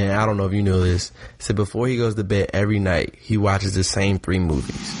him, and I don't know if you know this, said before he goes to bed every night, he watches the same 3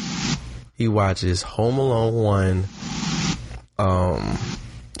 movies. He watches Home Alone 1,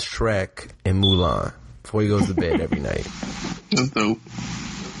 Shrek, and Mulan before he goes to bed every night. That's dope.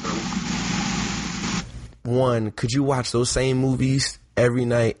 One, could you watch those same movies every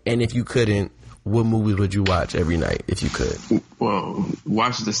night? And if you couldn't, what movies would you watch every night if you could? Well,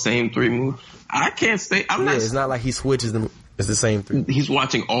 watch the same 3 movies. I can't stay. It's not like he switches them. It's the same 3. He's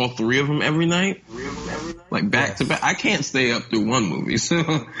watching all 3 of them every night, like back to back. I can't stay up through one movie.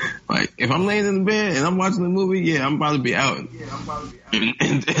 So, like, if I'm laying in the bed and I'm watching the movie, yeah, I'm about to be out.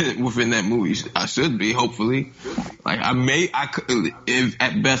 And within that movie, I should be, hopefully. Like, I could, if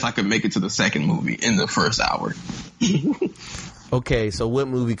at best, I could make it to the second movie in the first hour. Okay, so what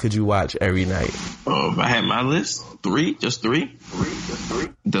movie could you watch every night? Oh, if I had my list, 3, just 3.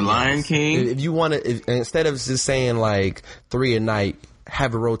 The Lion King. If you want to, instead of just saying like 3 a night,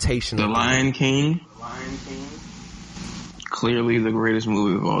 have a rotation. The Lion King. Clearly the greatest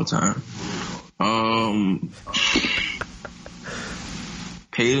movie of all time.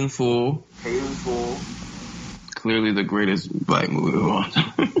 Paid in Full. Clearly the greatest black movie of all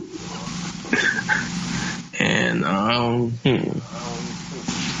time. And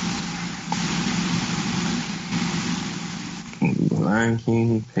Lion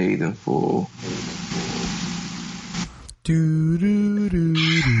King, Paid in Full.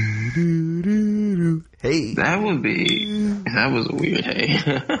 Hey, That was a weird hey.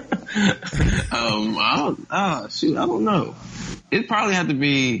 I don't know. It probably had to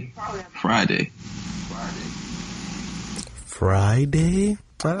be Friday. Friday?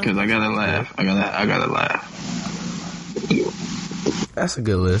 Because I gotta laugh. I gotta laugh. That's a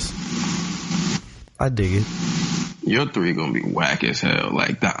good list. I dig it. Your 3 gonna be whack as hell.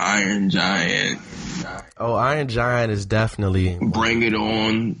 Like the Iron Giant. Oh, Iron Giant is definitely. Bring It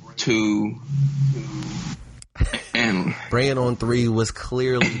On 2. And Bring It On 3 was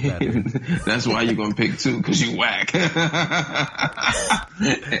clearly better. that's why you're gonna pick 2, because you whack. And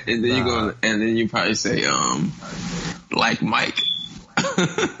then you probably say like Mike.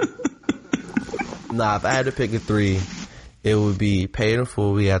 Nah, if I had to pick a 3, it would be Paid in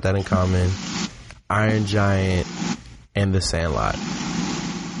Full. We got that in common. Iron Giant and The Sandlot.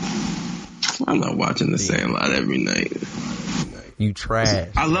 I'm not watching The Sandlot every night. You trash.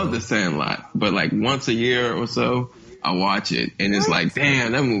 I love The Sandlot, but like once a year or so, I watch it, and it's like,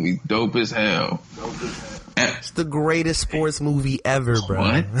 damn, that movie's dope as hell. It's the greatest sports movie ever, bro.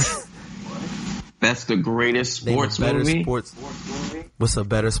 What? That's the greatest sports movie? What's a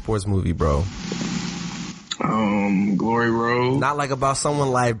better sports movie, bro? Glory Road. Not like about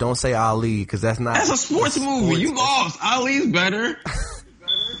someone's life. Don't say Ali, because that's not. That's a sports movie. You lost. Ali's better.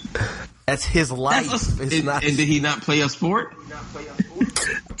 That's his life. It's not. And did he not play a sport?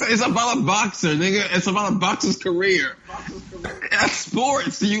 It's about a boxer, nigga. It's about a boxer's career. That's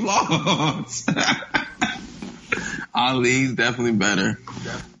sports. You lost. Ali's definitely better.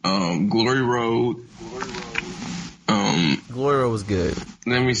 Glory Road. Glory Road was good.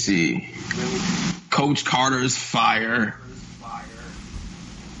 Let me see. Coach Carter's Fire.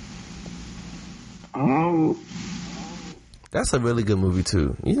 That's a really good movie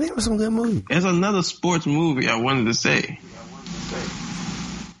too. You name some good movies. There's another sports movie I wanted to say.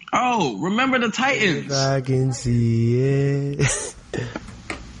 Oh, Remember the Titans. I can see it.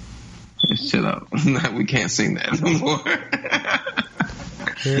 Shut up. We can't sing that no more.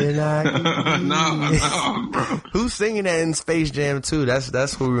 No, bro. Who's singing that in Space Jam 2?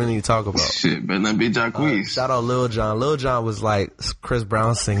 That's what we really need to talk about. Shit, better not be Jacquees. Shout out Lil Jon. Lil Jon was like Chris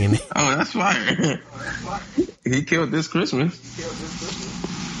Brown singing it. Oh, that's fire. He killed This Christmas.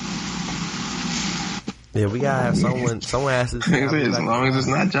 Yeah, we gotta have someone has to sing. As long as it's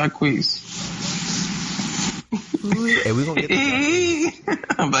not Jacquees. Hey, we gonna get the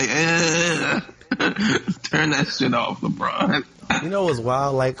I'm like, turn that shit off, LeBron. You know what's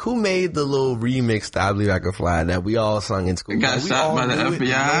wild? Like, who made the little remix to I Believe I Can Fly that we all sung in school? It got shot by the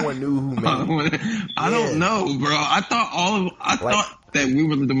FBI. No one knew who made it. I don't know, bro. I thought that we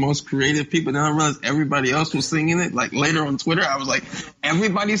were the most creative people. Then I realized everybody else was singing it. Like later on Twitter, I was like,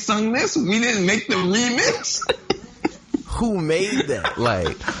 everybody sung this? We didn't make the remix? Who made that?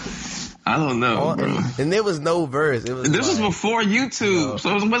 Like, I don't know, bro. And there was no verse. This was before YouTube,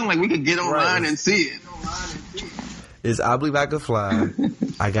 so it wasn't like we could get online and see it. It's I Believe I Could Fly.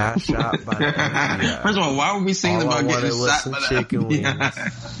 I got shot by the FBI. First of all, why would we sing about getting shot by the chicken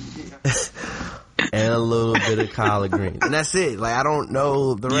FBI? Wings. And a little bit of collard greens. And that's it. Like, I don't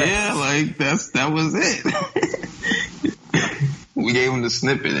know the rest. Yeah, like, that was it. We gave him the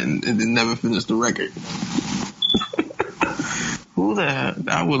snippet and then never finished the record. Who the hell?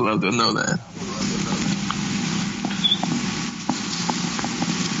 I would love to know that.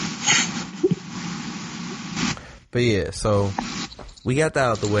 But yeah, so we got that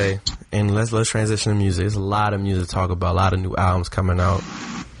out the way, and let's transition to music. There's a lot of music to talk about, a lot of new albums coming out.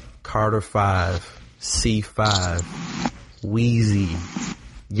 Carter 5, C5, Weezy,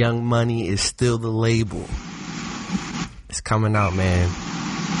 Young Money is still the label. It's coming out, man.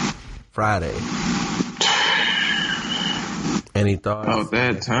 Friday. Any thoughts? About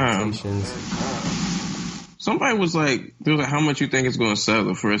that time. expectations? Somebody was like, they was like, how much you think it's going to sell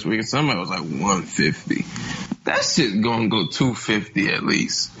the first week? And somebody was like, 150. That shit going to go 250 at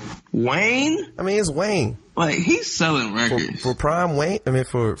least. Wayne? I mean, it's Wayne. Like, he's selling records. For Prime Wayne? I mean,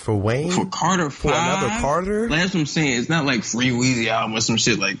 for Wayne? For Carter 5? For another Carter? Like, that's what I'm saying. It's not like Free Weezy album or some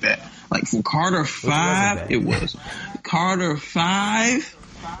shit like that. Like, for Carter 5, it was. Carter 5?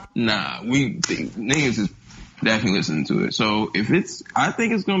 Nah, niggas is definitely listening to it. So, I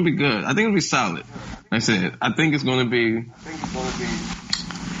think it's going to be good. I think it'll be solid. Like I said, I think it's going to be...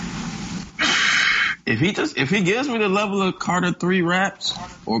 If he gives me the level of Carter 3 raps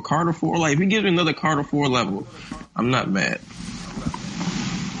or Carter 4, like if he gives me another Carter 4 level, I'm not mad.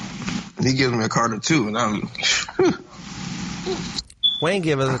 If he gives me a Carter 2 and I'm Wayne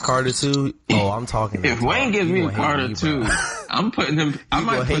give us a Carter 2. Oh, I'm talking. If Wayne gives me a Carter 2, I'm putting him. I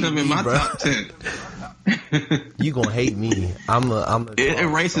might put him in my top 10. You gonna hate me? It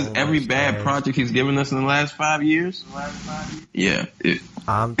erases every bad project he's given us in the last 5 years. Yeah,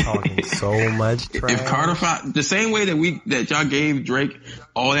 I'm talking so much trash. If Carter 5, the same way that y'all gave Drake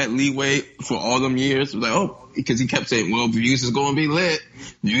all that leeway for all them years, like, oh, because he kept saying, well, Views is going to be lit.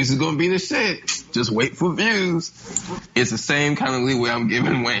 Views is going to be the shit. Just wait for Views. It's the same kind of leeway I'm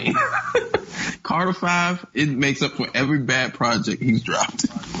giving Wayne. Carter 5, it makes up for every bad project he's dropped.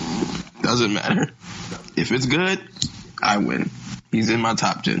 Doesn't matter. If it's good, I win. He's in my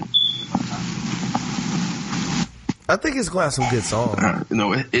top 10. I think it's going to have some good songs.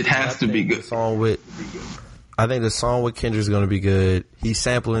 No, it has to be good. I think the song with Kendrick's going to be good. He's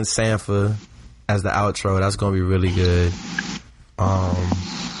sampling Sampha as the outro. That's going to be really good. I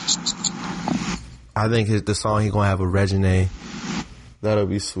think the song he's going to have with Regine, that'll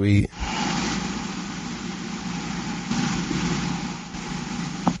be sweet.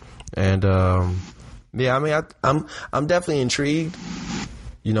 And yeah, I mean, I'm definitely intrigued.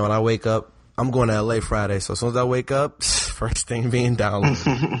 You know, when I wake up, I'm going to LA Friday, so as soon as I wake up, first thing being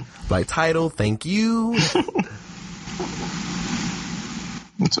downloaded. Like, title, thank you.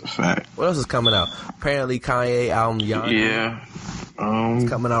 That's a fact. What else is coming out? Apparently, Kanye album Yonder. Yeah. It's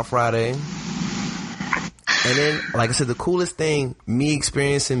coming out Friday. And then, like I said, the coolest thing, me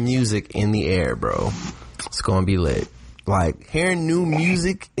experiencing music in the air, bro. It's going to be lit. Like, hearing new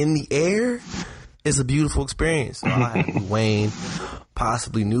music in the air is a beautiful experience. So I have Wayne,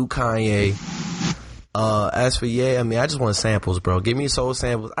 possibly new Kanye. As for I mean, I just want samples, bro. Give me soul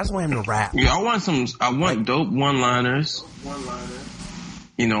samples. I just want him to rap. Yeah, I want dope one-liners.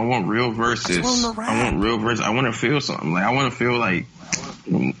 You know, I want real verses. I want real verses. I want to feel something. Like, I want to feel like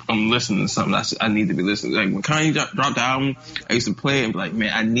I'm listening to something I need to be listening to. Like, when Kanye dropped the album, I used to play it and be like,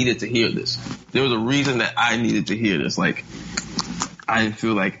 man, I needed to hear this. There was a reason that I needed to hear this. Like, I didn't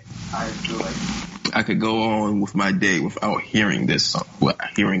feel like I could go on with my day without hearing this song,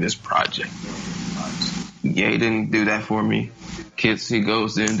 hearing this project. Ye didn't do that for me. Kids See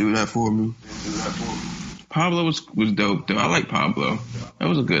Ghosts didn't do that for me. Pablo was dope, though. I like Pablo. That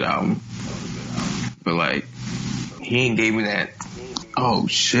was a good album. But, like, he ain't gave me that, oh,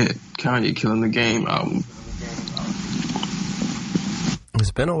 shit, Kanye Killing the Game album.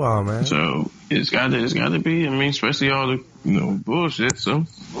 It's been a while, man. So, it's got to be, I mean, especially all the, bullshit, so.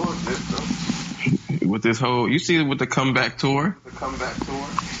 With this whole, you see it with the comeback tour?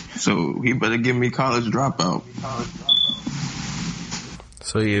 So, he better give me College Dropout.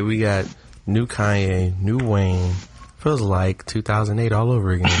 So, yeah, we got new Kanye, new Wayne. Feels like 2008 all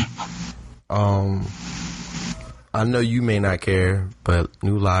over again. I know you may not care, but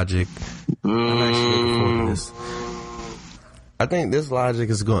new Logic. I'm actually looking forward to this. I think this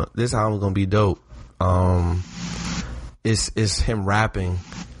album's gonna be dope. It's him rapping,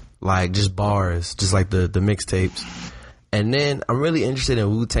 like just bars, just like the mixtapes. And then I'm really interested in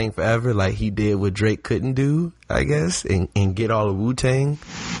Wu-Tang Forever, like he did what Drake couldn't do, I guess, and get all of Wu-Tang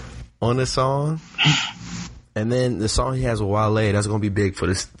on the song. And then the song he has with Wale, that's gonna be big for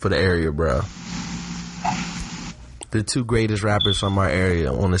the area, bro. The two greatest rappers from our area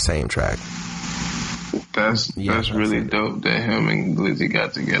on the same track. That's really dope that him and Glizzy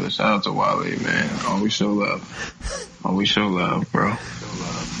got together. Shout out to Wale, man. Always show love. Always show love, bro.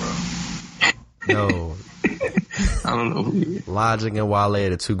 No. I don't know who he is. Logic and Wale are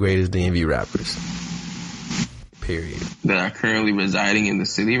the two greatest DMV rappers. Period. That are currently residing in the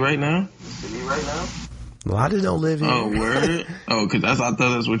city right now? Logic don't live here. Oh, word? Oh, because I thought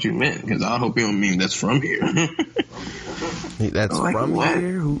that's what you meant. Because I hope you don't mean that's from here. That's like, from what?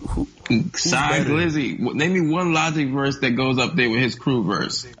 Here? Who Side Glizzy. Name me one Logic verse that goes up there with his crew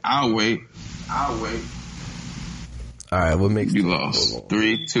verse. I'll wait. All right, what makes you lost?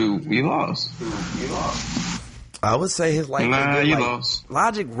 3, 2, we lost. I would say his life. Nah, is good, you like, lost.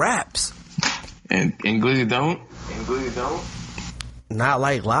 Logic raps. And Glizzy don't? Not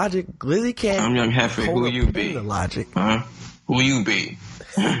like Logic. Glizzy can't. I'm Young Hefe. hold Who a you pen be? to Logic. Huh? Who you be?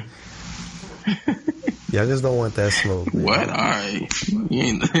 Y'all just don't want that smoke. Man. What? All right.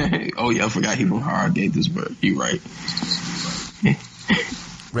 Oh, yeah, I forgot he from Hard Gatesburg. You right.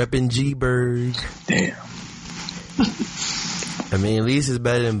 Reppin' G-Berg. Damn. I mean, at least it's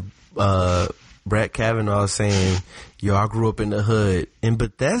better than Brett Kavanaugh saying, yo, I grew up in the hood. In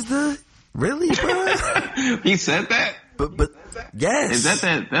Bethesda? Really, bro? He said that? But yes. Is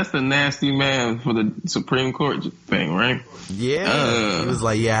that's the nasty man for the Supreme Court thing, right? Yeah. He was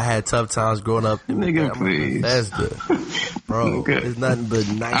like, yeah, I had tough times growing up in Nigga, please. Bethesda. Bro, Nigga. it's nothing but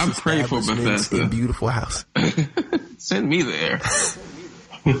nice I pray for establishments Bethesda. and beautiful house. Send me there.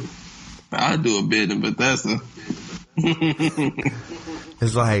 I'll do a bid in Bethesda.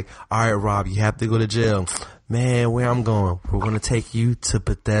 It's like, all right, Rob, you have to go to jail. Man, where I'm going? We're going to take you to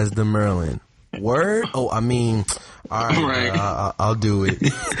Bethesda, Maryland. Word? Oh, I mean, all right, Right. I'll do it.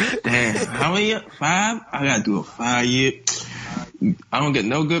 Damn, how many? 5? I gotta do a 5-year. I don't get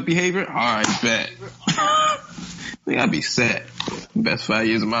no good behavior? Alright, bet. I think I'd be set. Best 5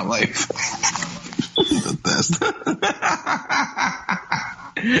 years of my life. Bethesda.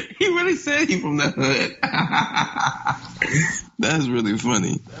 He really said he from the hood. That's really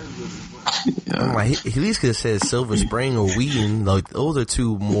funny. I'm like, he at least could have said Silver Spring or Wheaton. Like, those are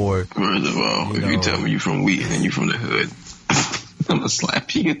two more. First of all, if you tell me you from Wheaton and you from the hood, I'm gonna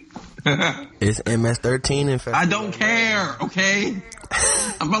slap you. It's MS-13 in fact. I don't care, okay?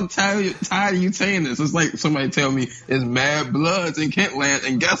 I'm about tired of you saying this. It's like somebody tell me it's mad bloods in Kentland,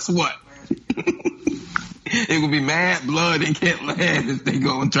 and guess what? It will be mad blood in Kentland if they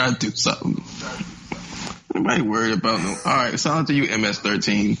go and try to do something. Nobody worried about no. All right, shout out to you,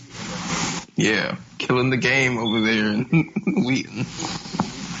 MS-13. Yeah, killing the game over there in Wheaton.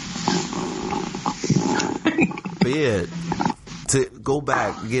 But yeah, to go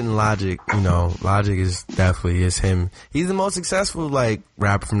back, getting Logic, you know, Logic is definitely him. He's the most successful, like,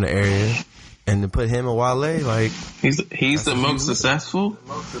 rapper from the area. And to put him and Wale, like... He's the most successful?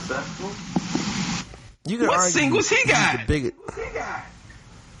 You could What argue singles he got? the biggest...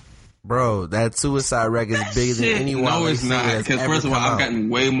 Bro, that Suicide record is bigger than any Wale No, it's single not. that's Because ever first of all, come I've out. gotten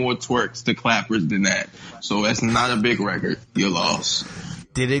way more twerks to clappers than that. So that's not a big record. You're lost.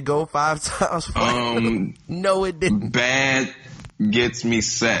 Did it go 5 times platinum? No, it didn't. Bad Gets Me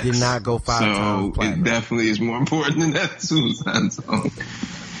Sex. Did not go 5 times So platinum. it definitely is more important than that Suicide song.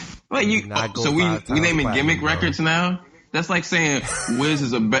 Like you, Did not go so we 5 times naming platinum, gimmick bro. records now? That's like saying Wiz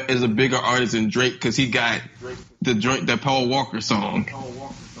is a bigger artist than Drake because he got the Paul Walker song.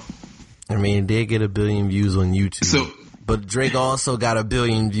 I mean, it did get 1 billion views on YouTube. So- but Drake also got 1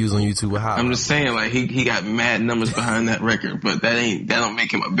 billion views on YouTube with Hot. I'm just saying, like, he got mad numbers behind that record, but that don't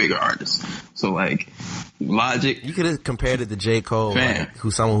make him a bigger artist. So, like, Logic, You could have compared it to J. Cole, Fam. like,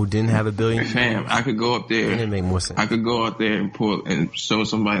 who's someone who didn't have 1 billion. fam, I could go up It there. didn't make more sense. I could go out there and pull and show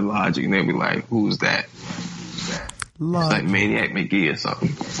somebody Logic, and they'll be like, "Who's that?" It's like Maniac McGee or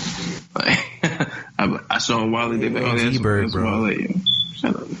something. Like, I show them Wale, they be like, "Oh, that's T-Bird, bro. Wale."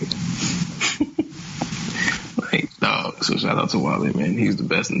 Shut up, nigga. Like, dog. So shout out to Wale, man. He's the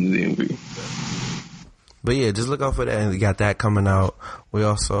best in the DMV. But yeah, just look out for that. And we got that coming out. We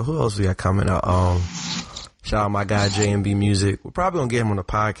also, who else we got coming out? Shout out my guy JMB Music. We're probably gonna get him on the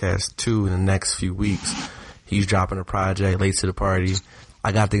podcast too in the next few weeks. He's dropping a project, Late to the Party.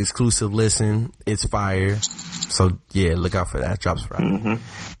 I got the exclusive listen. It's fire. So yeah, look out for that. It drops Friday.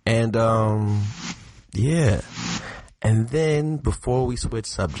 And yeah. And then before we switch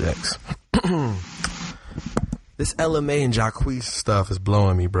subjects, this LMA and Jacquees stuff is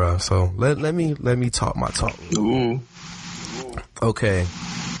blowing me, bro. So let me talk my talk. Ooh. Okay.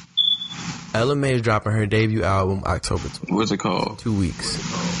 LMA is dropping her debut album October 20th. What's it called? 2 weeks.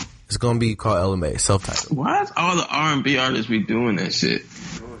 It's gonna be called LMA, self-titled. Why is all the R&B artists be doing that shit?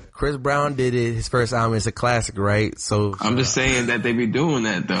 Chris Brown did it. His first album is a classic, right? So I'm just saying that they be doing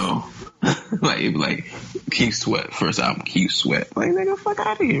that though. like Keith Sweat, first album, Keith Sweat. Like, nigga, fuck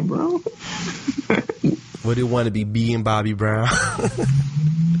out of here, bro. what do you want to be? B and Bobby Brown.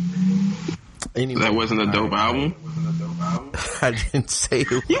 Anyway, That wasn't a dope album. I didn't say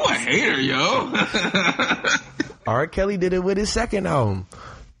it. You a hater, yo. R. Kelly did it with his second album.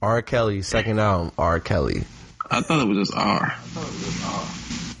 R. Kelly, second album. R. Kelly. I thought it was just R.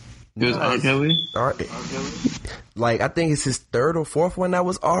 It was R. Kelly? R. Like, I think it's his third or fourth one that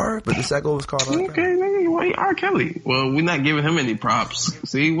was R, but the second one was called R. Okay, nigga, why R. Kelly? Well, we're not giving him any props.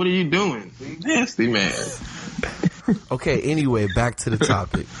 See, what are you doing? Nasty man. Okay, anyway, back to the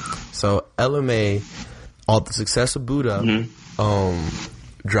topic. So LMA all the success of Buddha,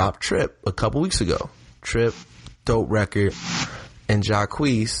 dropped Trip a couple weeks ago. Trip, dope record, and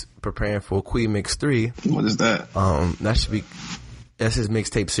Jacquees preparing for Queen Mix 3. What is that? That should be. That's his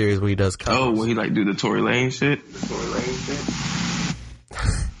mixtape series where he does covers. Oh, when he like do the Tory Lanez shit?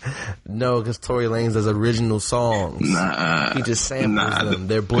 No, because Tory Lanez does original songs. Nah. He just samples them.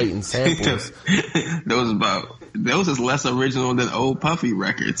 They're blatant samples. Those is less original than old Puffy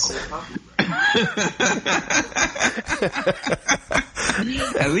records.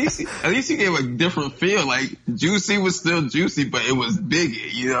 At least he gave a different feel. Like Juicy was still Juicy, but it was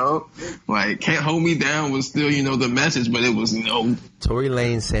Biggie, you know? Like Can't Hold Me Down was still, you know, the message, but it was, you know, Tory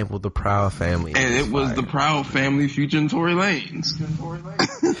Lanez sampled the Proud Family. And it was the Proud Family featuring Tory Lanez.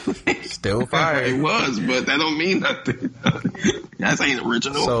 Still fire. It was, but that don't mean nothing. That ain't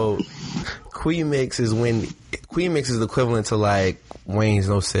original. So Queen Mix is the equivalent to like Wayne's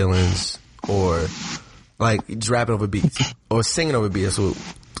No Ceilings, or like just rapping over beats or singing over beats. That's what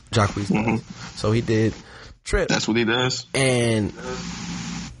Jacquees does. So he did Trip. That's what he does. And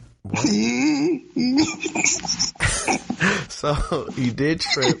so he did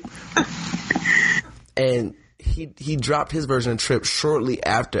Trip, and he dropped his version of Trip shortly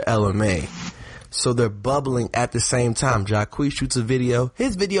after LMA. So they're bubbling at the same time. Jacquees shoots a video.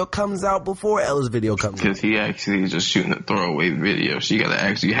 His video comes out before Ella's video comes out. Because he actually is just shooting a throwaway video. She got to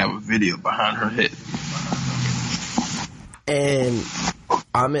actually have a video behind her hit. And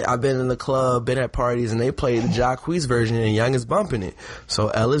I've been in the club, been at parties, and they played the Jacquees version, and Young is bumping it. So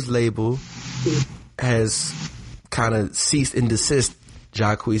Ella's label has kind of ceased and desist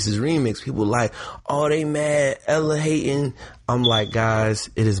Jacquees' remix. People like, oh, they mad, Ella hating. I'm like, guys,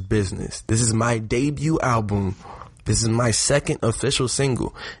 it is business. This is my debut album. This is my second official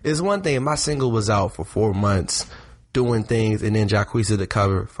single. It's one thing if my single was out for 4 months doing things and then Jacquees did the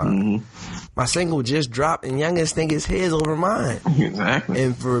cover, fine. My single just dropped and Youngest think it's his over mine. Exactly.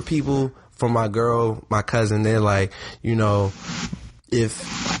 And for people, for my girl, my cousin, they're like, you know,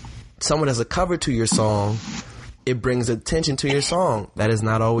 if someone has a cover to your song, it brings attention to your song. That is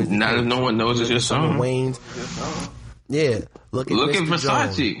not always the Not case. if no one knows it's your song. Wayne's. Yeah. Look at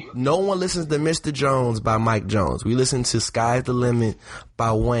Versace. Jones. No one listens to Mr. Jones by Mike Jones. We listen to Sky's the Limit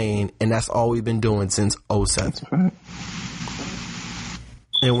by Wayne, and that's all we've been doing since 07.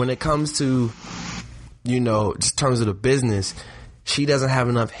 And when it comes to, you know, just terms of the business, she doesn't have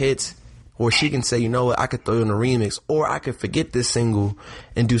enough hits, or she can say, you know what, I could throw in a remix, or I could forget this single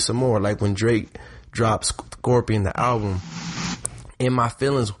and do some more. Like when Drake dropped Scorpion, the album, In My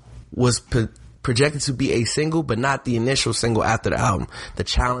Feelings was projected to be a single, but not the initial single after the album. The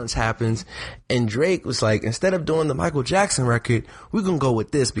challenge happens, and Drake was like, instead of doing the Michael Jackson record, we're gonna go with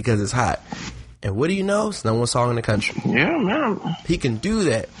this because it's hot. And what do you know? It's the number one song in the country. Yeah, man. He can do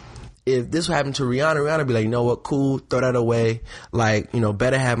that. If this happened to Rihanna would be like, you know what, cool, throw that away. Like, you know,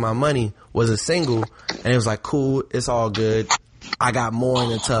 Better Have My Money was a single, and it was like, cool, it's all good. I got more in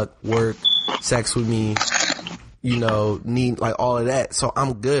the tuck, work, sex with me, you know, need like all of that. So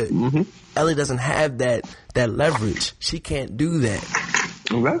I'm good. Ellie doesn't have that leverage. She can't do that.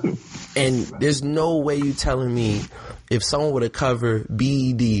 Exactly. And there's no way you telling me if someone would have covered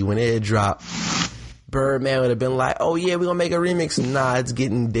BED when it had dropped, Birdman would have been like, oh yeah, we're gonna make a remix. Nah, it's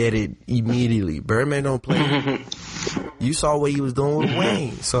getting deaded immediately. Birdman don't play. You saw what he was doing with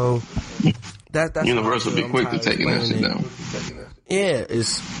Wayne. So that's Universal be quick to taking that shit down. Yeah,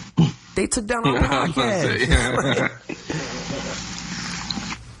 they took down our podcast.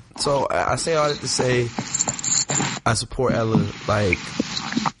 So I say all that to say I support Ella. Like,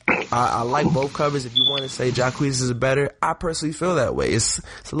 I like both covers. If you want to say Jacquees is better, I personally feel that way. It's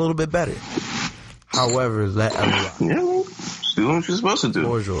a little bit better. However, let Ella rock. Yeah, do what you're supposed to do.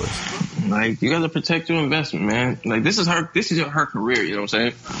 Or yours. Like, you gotta protect your investment, man. Like, this is her career, you know what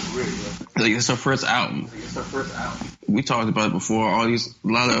I'm saying? Like, it's her first album. We talked about it before. A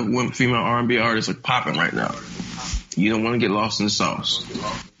lot of women, female R&B artists are popping right now. You don't want to get lost in the sauce.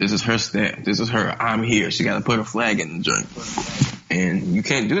 This is her stamp. This is her, I'm here. She gotta put a flag in the joint. And you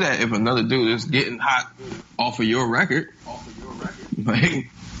can't do that if another dude is getting hot off of your record. Like,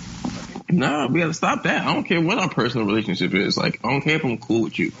 no, we gotta stop that. I don't care what our personal relationship is. Like, I don't care if I'm cool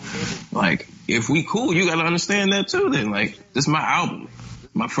with you. Like, if we cool, you gotta understand that too then. Like, this is my album.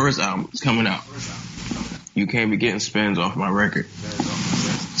 My first album is coming out. You can't be getting spins off my record.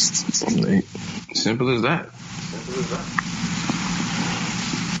 Like, simple as that.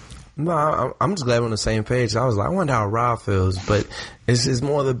 No, I'm just glad we're on the same page. I was like, I wonder how Rob feels, but it's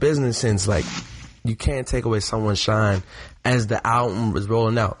more of the business sense. Like, you can't take away someone's shine as the album was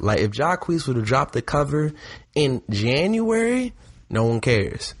rolling out. Like, if Jacquees would have dropped the cover in January, no one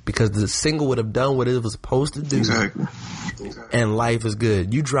cares because the single would have done what it was supposed to do. Exactly. And life is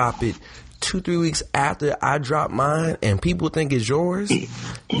good. You drop it 2-3 weeks after I drop mine, and people think it's yours.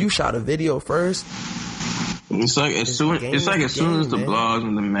 You shot a video first. It's like as soon as the blogs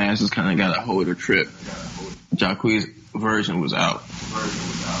and the masses kind of got a hold of the trip, Jacquees' version was out.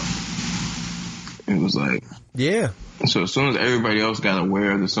 It was like, yeah. So as soon as everybody else got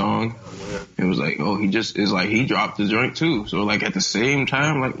aware of the song, it was like, oh, he dropped the joint too. So like at the same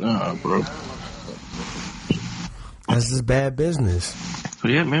time, like, nah, bro. That's just bad business. So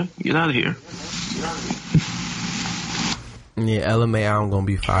yeah, man, get out of here. Yeah, LMA album gonna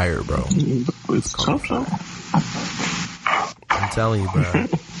be fire, bro. So. I'm telling you, bro.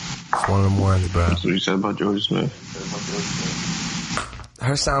 It's one of the ones, bro. That's what you said about Georgia Smith.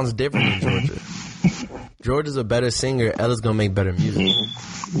 Her sounds different than Georgia. Georgia's a better singer. Ella's gonna make better music.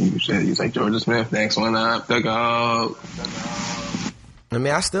 You say Georgia Smith, next one up, the go. I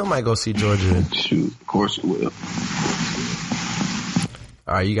mean, I still might go see Georgia. Shoot, of course you will.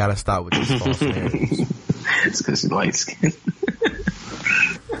 All right, you gotta stop with these false narratives. It's because you're light skinned.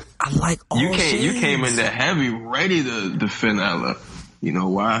 I like all you came in there heavy, ready to defend Ella. You know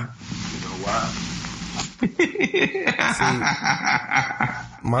why? See,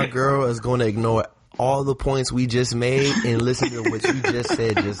 my girl is going to ignore all the points we just made and listen to what you just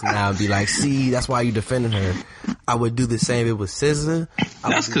said just now and be like, see, that's why you defending her. I would do the same if it was SZA.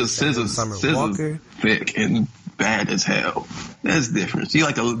 That's because SZA's thick and bad as hell. That's different. She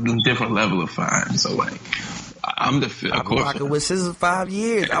like a different level of fine. So like, I'm the fit. I've been rocking with SZA 5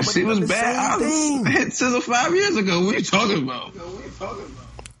 years. She was bad. I had SZA 5 years ago. What are you talking about?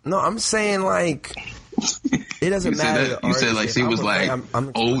 No, I'm saying like it doesn't matter. You said like she was like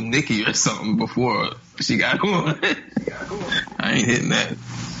old Nicki or something before she got on. I ain't hitting that.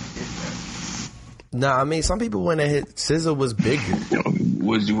 No, I mean some people when they hit SZA was bigger.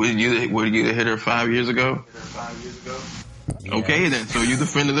 Would you hit her 5 years ago? Yeah. Okay then, so you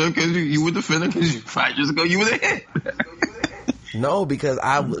defended her because you would defend her because 5 years ago you would have hit. No, because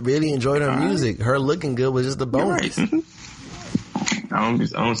I really enjoyed her music. Her looking good was just the bonus. Right. I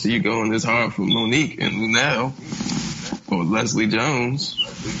don't see you going this hard for Monique and Lunel or Leslie Jones.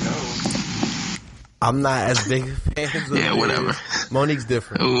 I'm not as big a fan of yeah, whatever. Monique's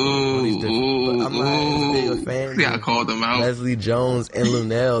different. But I'm not as big a fan see, I called them out. Leslie Jones and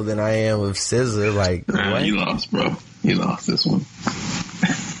Lunel than I am with SZA. Like, what? You lost, bro. You lost this one.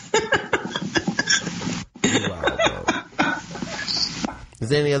 Wow, bro. Is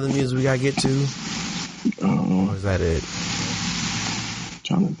there any other music we gotta get to? Or is that it?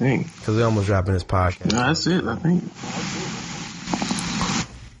 Trying to think. Because we almost wrapping this podcast. No, that's it, I think.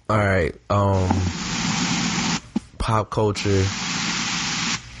 All right. Pop culture.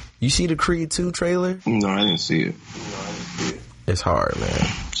 You see the Creed 2 trailer? No, I didn't see it. It's hard, man.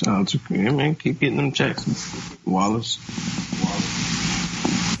 Shout out to Creed, man. Keep getting them checks. Wallace.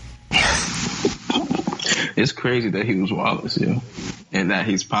 It's crazy that he was Wallace, yeah. And that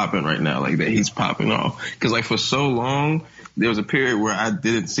he's popping right now. Like, that he's popping off. Because, like, for so long, there was a period where I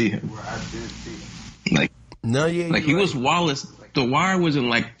didn't see him. Like, no, yeah, like he was Wallace. The Wire was in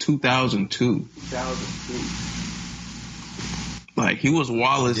like 2002. Like he was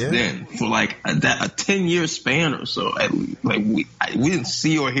Wallace then for like a 10-year span or so. At least. Like we didn't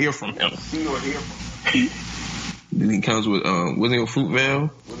see or hear from him. Then he comes with wasn't it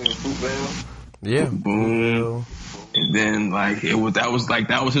Fruitvale? Yeah. Boom. And then like that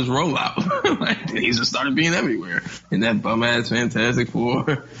was his rollout. Like he just started being everywhere. And that bum ass Fantastic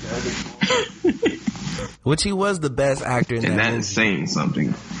Four. Which he was the best actor in that movie. And that is saying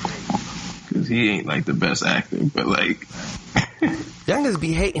something. Cause he ain't like the best actor, but like youngers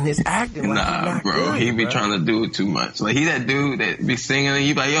be hating his acting. Like nah, bro, good, he be trying to do it too much. Like he that dude that be singing and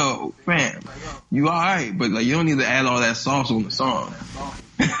you be like, yo, fam, you alright, but like you don't need to add all that sauce on the song.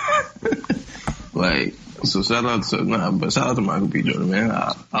 Like, so shout out to Michael B. Jordan, man.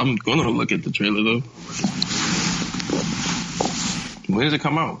 I'm gonna look at the trailer though. When does it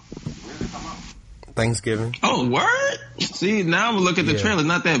come out? Thanksgiving. Oh, word? See, now I'm gonna look at the trailer,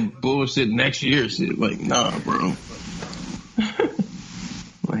 not that bullshit next year shit. Like, nah, bro.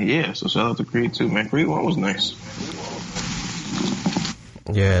 Like, yeah, so shout out to Creed 2, man. Creed 1 was nice.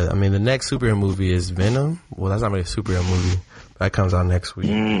 Yeah, I mean, the next superhero movie is Venom. Well, that's not really a superhero movie. That comes out next week.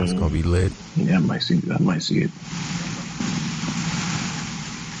 That's gonna be lit. Yeah, I might see it.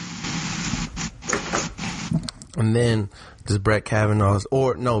 And then does Brett Kavanaugh's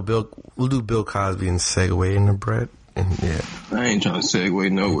we'll do Bill Cosby and segue into Brett. And yeah, I ain't trying to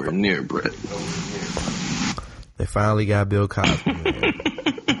segue nowhere near Brett. They finally got Bill Cosby.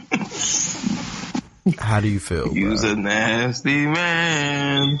 How do you feel? You's bro? a nasty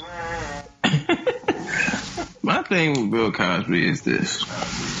man. My thing with Bill Cosby is this: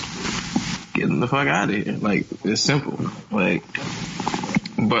 get him the fuck out of here. Like, it's simple. Like,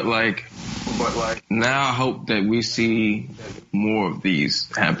 but now I hope that we see more of these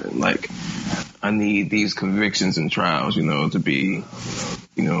happen. Like, I need these convictions and trials, to be,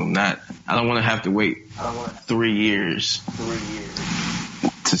 not. I don't want to have to wait 3 years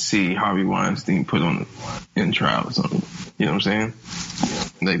to see Harvey Weinstein put in trial or something. You know what I'm saying?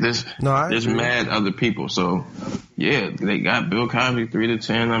 Like, there's mad other people. So, yeah, they got Bill Cosby 3 to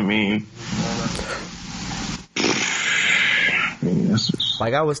 10. I mean, that's just...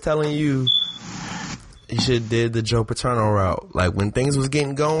 Like I was telling you, you should have did the Joe Paterno route. Like, when things was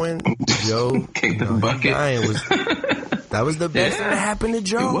getting going, Joe kicked the bucket. That was the best thing that happened to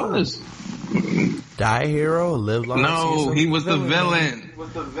Joe. It was. Die a hero, live long. No, he was the villain.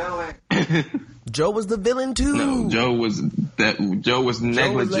 Joe was the villain too. No, Joe was negligent. Joe was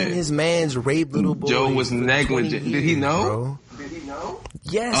letting his man's rape little boy. Joe was negligent. Did he know?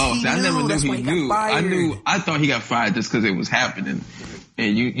 Yes. Oh, he I knew. never knew That's he why he knew. got fired. I thought he got fired just because it was happening.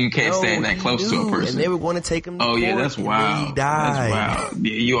 And you can't stand that close to a person. And they were going to take him to court. Yeah, that's wild. He died. That's wild.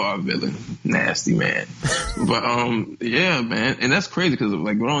 Yeah, you are a villain. Nasty man. But, yeah, man. And that's crazy because,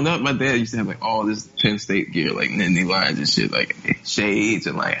 like, growing up, my dad used to have, like, all this Penn State gear, like, Nittany lines and shit, like, shades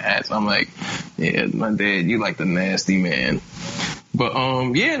and, like, hats. I'm like, yeah, my dad, you like the nasty man. But,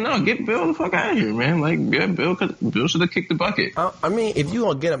 yeah, no, get Bill the fuck out of here, man. Like, yeah, Bill should have kicked the bucket. I mean, if you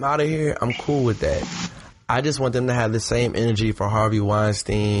going to get him out of here, I'm cool with that. I just want them to have the same energy for Harvey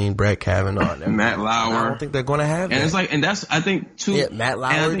Weinstein, Brett Kavanaugh, and Matt Lauer. I don't think they're going to have that. And it's like, and that's, I think, Matt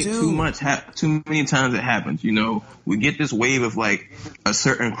Lauer too many times it happens. We get this wave of like a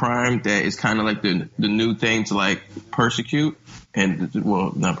certain crime that is kind of like the new thing to like persecute and,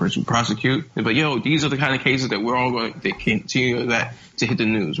 well, not prosecute. But these are the kind of cases that we're all going to continue to hit the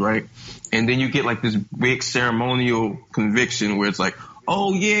news, right? And then you get like this big ceremonial conviction where it's like,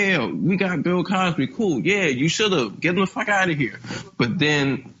 oh yeah, we got Bill Cosby. Cool. Yeah, you should have. Get him the fuck out of here. But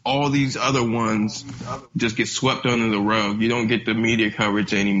then all these other ones just get swept under the rug. You don't get the media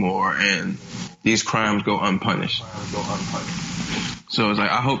coverage anymore, and these crimes go unpunished. So it's like,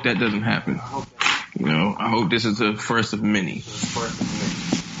 I hope that doesn't happen. I hope this is the first of many.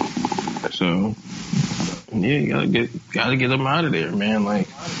 So yeah, you gotta get them out of there, man. Like,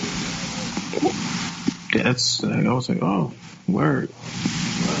 that's. I was like, oh. Word.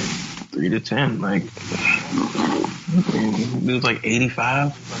 3 to 10. Like, it was like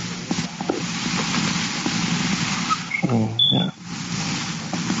 85. Oh,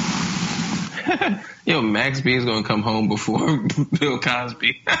 yeah. Max B is gonna come home before Bill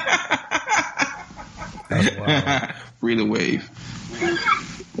Cosby. Wow. Free the wave.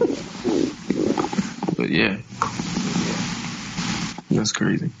 But yeah, that's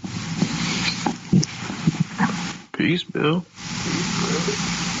crazy. Peace, Bill.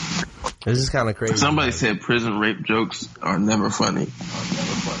 This is kind of crazy. Somebody said prison rape jokes are never funny.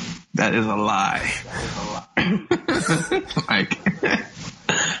 That is a lie. Like,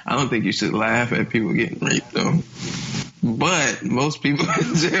 I don't think you should laugh at people getting raped, though. But most people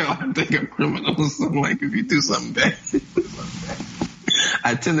in jail, I think, are criminals. So, like, if you do something bad,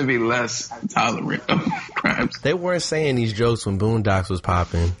 I tend to be less tolerant of crimes. They weren't saying these jokes when Boondocks was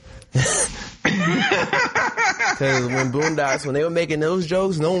popping. Because when they were making those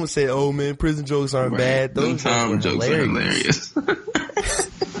jokes, no one said, "Oh man, prison jokes aren't bad." Those jokes are hilarious.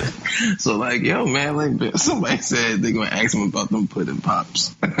 So like, yo, man, like somebody said they're gonna ask him about them pudding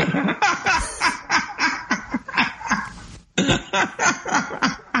pops.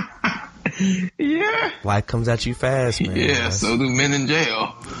 Yeah. Life comes at you fast, man. Yeah, so do men in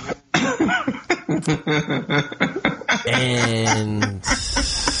jail. And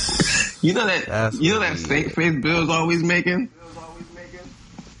you know that steak face Bill's always making?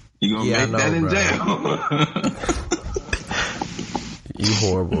 You gonna make that in jail. You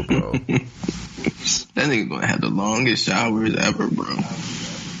horrible, bro. That nigga gonna have the longest showers ever, bro.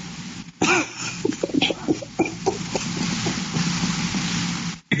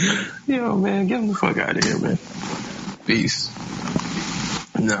 Yo, man, get him the fuck out of here, man. Peace.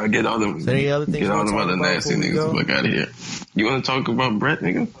 No, get all them other nasty niggas the fuck out of here. You wanna talk about Brett,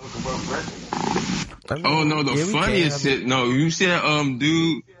 nigga? Oh no, the funniest shit. No, you see that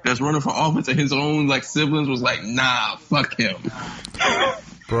dude that's running for office and his own like siblings was like, nah, fuck him.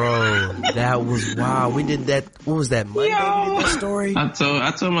 Bro, that was wild. We did that. What was that, Monday? We did that story? I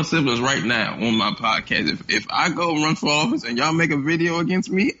told my siblings right now on my podcast, if I go run for office and y'all make a video against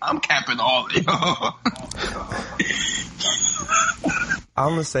me, I'm capping all of y'all.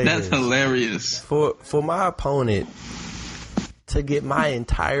 I'm gonna say That's this. hilarious. For my opponent to get my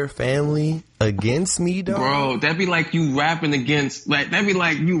entire family against me, dog. Bro, that'd be like you rapping against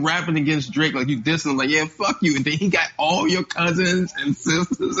Drake, like you dissing him, like, yeah, fuck you. And then he got all your cousins and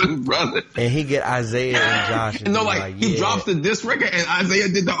sisters and brothers. And he get Isaiah and Josh. And no, like he drops the diss record and Isaiah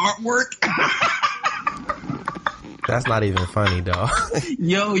did the artwork. That's not even funny, dog.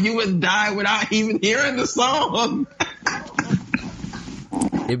 Yo, you would die without even hearing the song.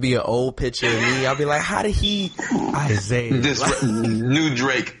 It'd be an old picture of me. I'll be like, how did he Isaiah? This new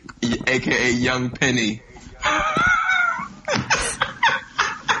Drake, aka Young Penny.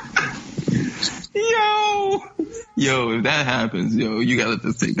 Yo, if that happens, you gotta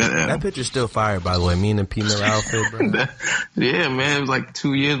just take that out. That picture's still fire, by the way. Me in the P. Miller outfit, bro. Yeah, man, it was like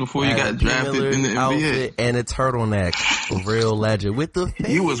 2 years before you got drafted in the NBA. Outfit and a turtleneck, a real legend with the face.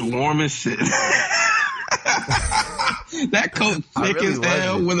 You was warm as shit. That coat thick really as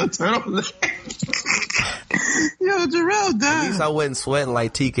hell with a turtleneck. Yo, Jarrell died. At least I wasn't sweating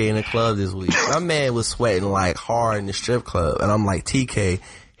like TK in the club this week. My man was sweating like hard in the strip club, and I'm like, TK,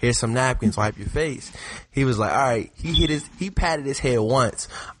 here's some napkins, wipe your face. He was like, all right. He patted his head once.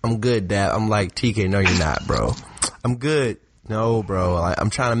 I'm good, Dad. I'm like, TK, no, you're not, bro. I'm good. No, bro. Like, I'm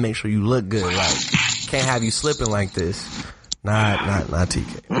trying to make sure you look good. Like, can't have you slipping like this. Not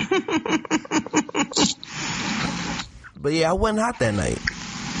TK. But yeah, I wasn't hot that night.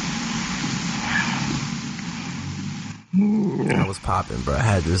 I was popping, bro.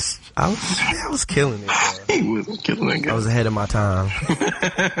 I was killing it, bro. He was killing it. I was ahead of my time.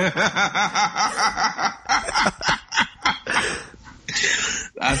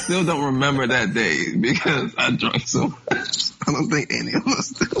 I still don't remember that day because I drank so much. I don't think any of us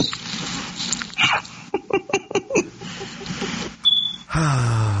do.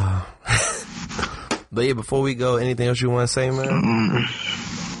 But yeah, before we go, anything else you want to say, man?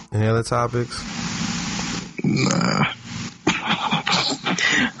 Any other topics? Nah.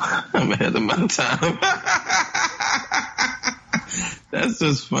 I'm ahead of my time. That's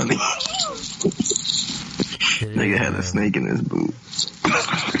just funny. Nigga had a snake in his boot.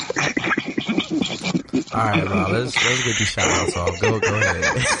 Alright, bro, let's get these shout outs off. Go ahead.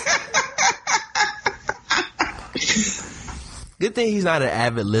 Good thing he's not an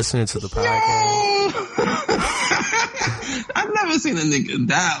avid listener to the podcast. I've never seen a nigga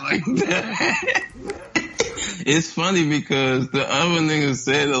die like that. It's funny because the other nigga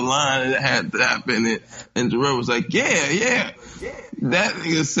said a line that had that in it, and Jarrell was like, yeah. That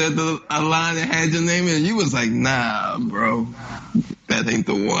nigga said a line that had your name in it. You was like, nah, bro. That ain't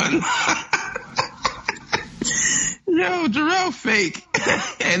the one. Yo, Jarrell fake.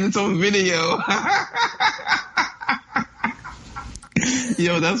 And it's on video.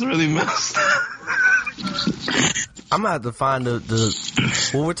 Yo, that's really messed up. I'm gonna have to find the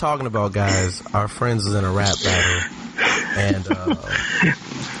what we're talking about, guys. Our friends was in a rap battle, and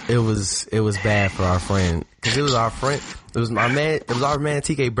it was bad for our friend because it was our friend. It was our man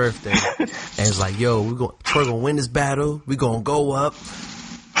TK birthday, and it's like, yo, Troy gonna win this battle. We gonna go up,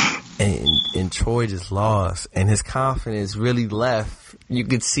 and Troy just lost, and his confidence really left. You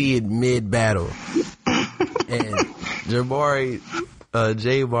could see it mid battle, and Jabari,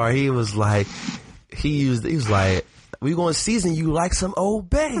 J-Bar, he was like, he was like, we gonna season you like some Old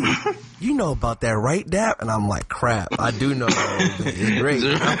Bay. You know about that, right, Dap? And I'm like, crap, I do know that Old Bay. It's great.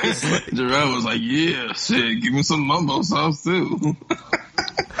 Jarrell was like, yeah, shit, give me some mumbo sauce too.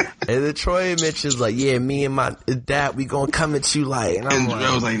 And then Troy mentions like, yeah, me and my Dap, we gonna come at you like, and I'm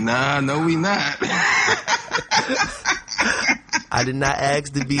Jarrell was like, nah, no, we not. I did not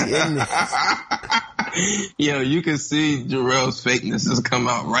ask to be in this. Yo, you can see Jarrell's fakeness has come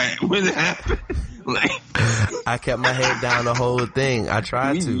out right when it happened. Like, I kept my head down the whole thing. I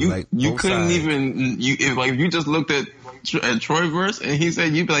tried to. You couldn't sides. even. If you just looked at Troy verse and he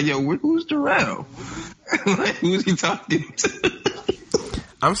said, you'd be like, yo, who's Jarrell? Like, who's he talking to?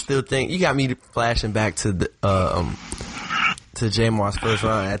 I'm still thinking. You got me flashing back to the to J-Mar's first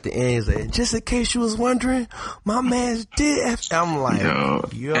round. At the end, he's like, just in case you was wondering, my man's dead. I'm like, yo.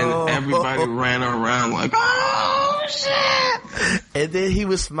 And everybody ran around like, oh, shit. And then he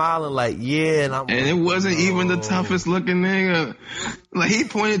was smiling like, yeah. And it wasn't even the toughest looking nigga. Like, he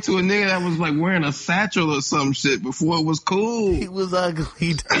pointed to a nigga that was like wearing a satchel or some shit before it was cool. He was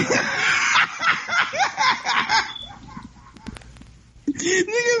ugly.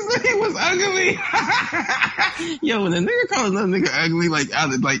 Nigga said he was ugly. Yo, when a nigga calls another nigga ugly,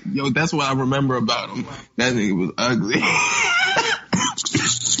 yo, that's what I remember about him. That nigga was ugly.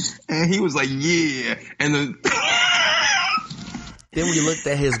 And he was like, yeah. And Then we looked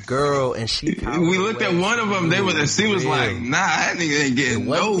at his girl, and she. We looked at one of them. She was like, "Nah, that nigga ain't getting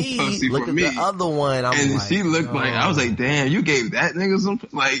no pussy Look from me." Look at the other one. And she looked like, I was like, "Damn, you gave that nigga some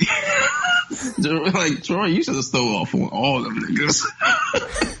like." Like, Troy, you should have stole off on all them niggas.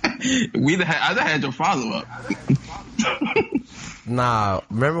 I'd have had your follow up. Nah,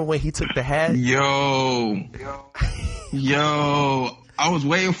 remember when he took the hat? Yo, I was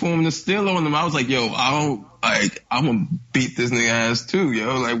waiting for him to steal on him. I was like, yo, I'm gonna beat this nigga ass too,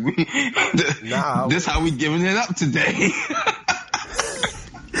 yo. Like, this how we giving it up today.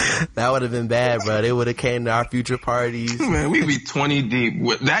 That would have been bad, bro. They would have came to our future parties. Man, we'd be 20 deep.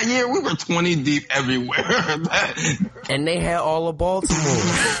 That year, we were 20 deep everywhere. And they had all of Baltimore.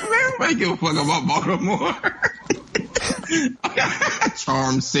 Man, I give a fuck about Baltimore.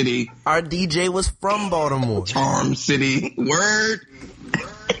 Charm City. Our DJ was from Baltimore. Charm City. Word.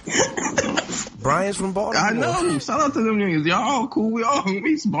 Brian's from Baltimore. I know. Shout out to them niggas. Y'all all cool. We all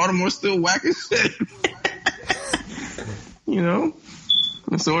homies. Baltimore's still whack as shit. You know?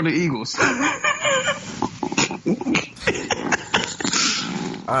 And so are the Eagles.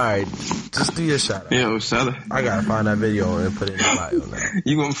 Alright, just do your shout out. Yo, shout out. I gotta find that video and put it in the bio now.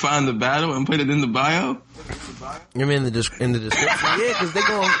 You gonna find the battle and put it in the bio? You mean in the description? Yeah, because they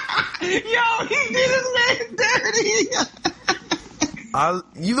going. Yo, he did his man dirty.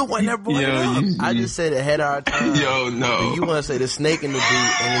 You the one that brought it up. I just said ahead of our time. Yo, no. You want to say the snake in the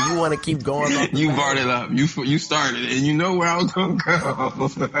boot, and then you want to keep going up. You brought it up. You started it, and you know where I was gonna go.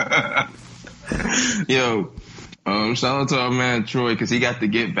 Yo, shout out to our man Troy, because he got the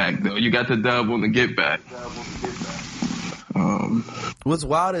get back though. You got the dub on the get back. What's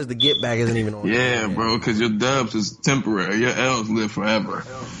wild is the get back isn't even on. Yeah, bro, because your dubs is temporary. Your L's live forever.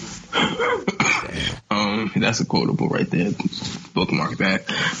 That's a quotable right there. Bookmark that.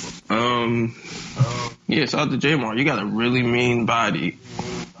 Yeah, shout out to J-Mar. You got a really mean body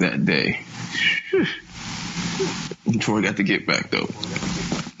that day. Troy got to get back though.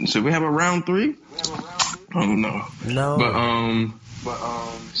 Should we have a round 3? I don't know. No. But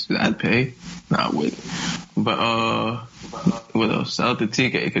should I pay? Nah, I wouldn't. But what else? Shout out to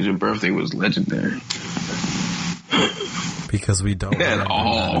TK because your birthday was legendary. Because we don't at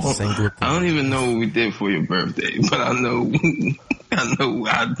all. A single thing. I don't even know what we did for your birthday, but I know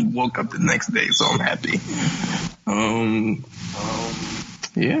I woke up the next day, so I'm happy.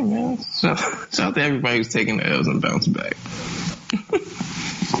 Yeah, man. Shout out to everybody who's taking the L's and bounced back.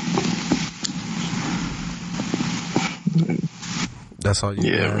 That's all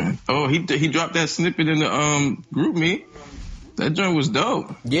you got. Man. Oh, he dropped that snippet in the group me. That joint was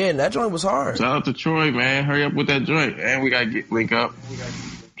dope. Yeah, that joint was hard. Shout out to Troy, man. Hurry up with that joint. And we gotta link up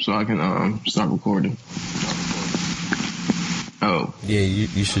so I can start recording. Oh. Yeah,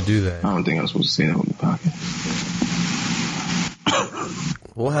 you should do that. I don't think I was supposed to say that on the podcast.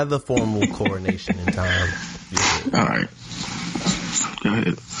 We'll have the formal coronation in time. All right. Go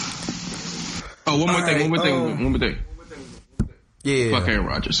ahead. Oh, one more thing. Yeah. Fuck Aaron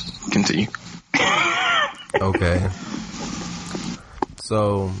Rodgers. Continue. Okay.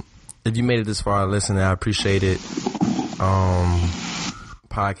 So, if you made it this far listening, I appreciate it.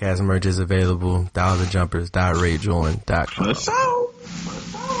 Podcast merch is available. $1,000jumpers.ratejoin.com. Let's go.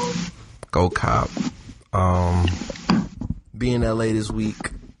 Go cop. Be in LA this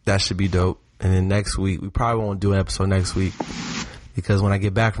week. That should be dope. And then next week, we probably won't do an episode next week because when I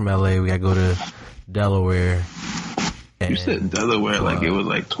get back from LA, we gotta go to Delaware. You said Delaware like it was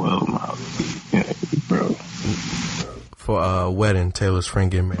like 12 miles. Yeah, bro. For a wedding, Taylor's friend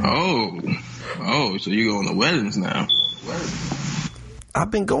getting married. Oh, so you going to weddings now? I've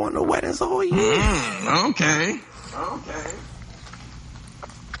been going to weddings the whole year. Okay.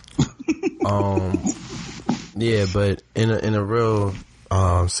 Yeah, but in a real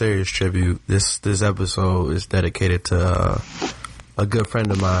serious tribute, this episode is dedicated to a good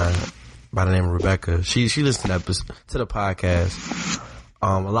friend of mine by the name of Rebecca. She listened to the podcast.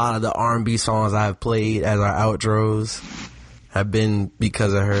 A lot of the R&B songs I've played as our outros have been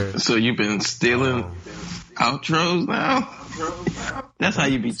because of her. So you've been stealing outros now? That's how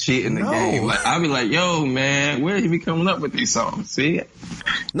you be cheating the game. Like, I'll be like, yo, man, where you be coming up with these songs? See?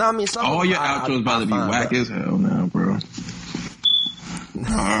 No, I mean, all your outros about to be whack as hell now, bro.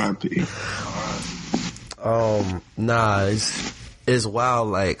 R.I.P. Nah, it's wild,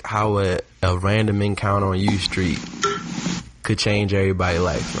 like how a random encounter on U Street could change everybody's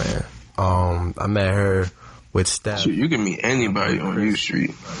life, man. I met her with Steph. Shoot, you can meet anybody on U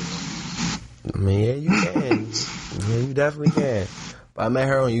Street. I mean, yeah, you can. Yeah, you definitely can. But I met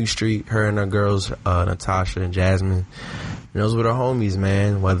her on U Street, her and her girls, Natasha and Jasmine. And those were the homies,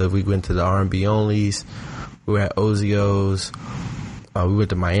 man. Whether we went to the R&B onlys, we were at Ozio's, We went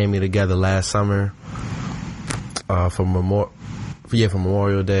to Miami together last summer for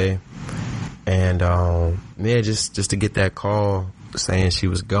Memorial Day, and just to get that call saying she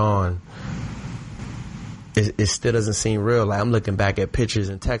was gone, it still doesn't seem real. Like, I'm looking back at pictures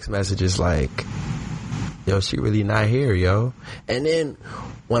and text messages like, yo, she really not here, yo. And then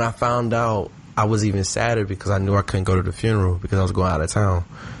when I found out, I was even sadder because I knew I couldn't go to the funeral because I was going out of town.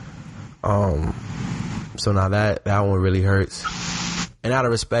 So now that one really hurts. And out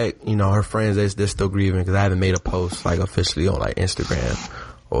of respect, you know, her friends, they're still grieving because I haven't made a post, like, officially on, like, Instagram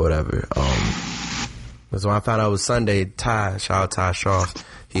or whatever. So when I found out it was Sunday, shout out Ty Schaaf,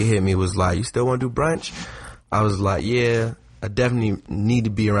 he hit me, was like, you still want to do brunch? I was like, yeah, I definitely need to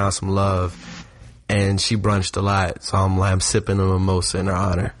be around some love. And she brunched a lot, so I'm sipping a mimosa in her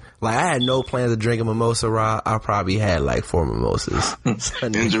honor. Like, I had no plans to drink a mimosa, Rob. I probably had like 4 mimosas. And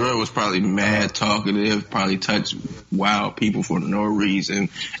Jarrell was probably mad talkative, probably touched wild people for no reason,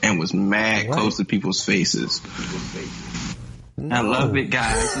 and was mad close to people's faces. No. I love it,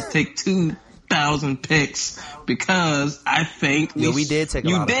 guys. Just take 2,000 pics because I think we did take a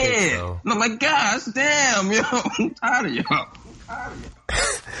lot of pics, though. No, my gosh, damn, yo, I'm tired of y'all.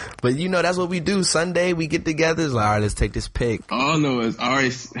 But you know, that's what we do. Sunday, we get together. It's like, all right, let's take this pic. All I know is I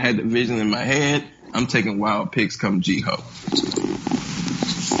already had the vision in my head. I'm taking wild pics come G-Ho.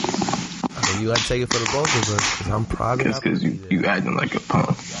 I mean, you gotta take it for the both of us, because I'm probably not because you acting like a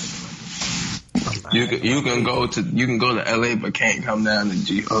punk. You can go to LA but can't come down to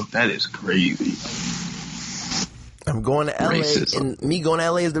G-Ho. That is crazy. I'm going to LA, Racism. and me going to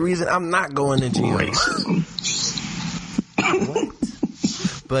LA is the reason I'm not going to G-Ho. Racism. What?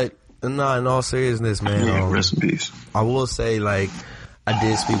 But no, in all seriousness, man. Rest in peace. I will say, like, I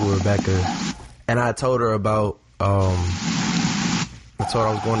did speak with Rebecca, and I told her about. I told her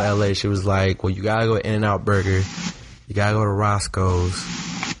I was going to LA. She was like, "Well, you gotta go to In-N-Out Burger. You gotta go to Roscoe's."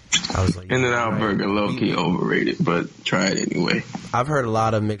 I was like, In-N-Out Burger, low key overrated, but try it anyway. I've heard a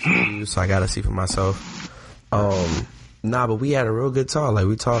lot of mixed reviews, so I gotta see for myself. But we had a real good talk. Like,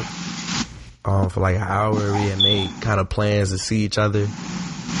 we talked for like an hour. We had made kind of plans to see each other.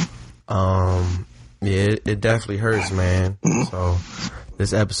 It definitely hurts, man. So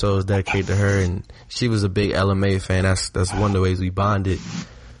this episode is dedicated to her, and she was a big LMA fan. That's one of the ways we bonded.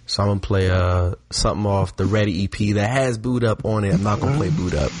 So I'm gonna play something off the Ready EP that has Boot Up on it. I'm not gonna play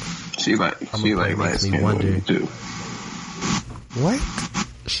Boot Up. She makes me wonder too. What?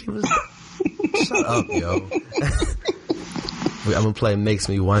 She was. Shut up, yo. I'm gonna play Makes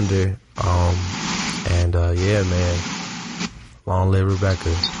Me Wonder. Yeah, man. Long live Rebecca.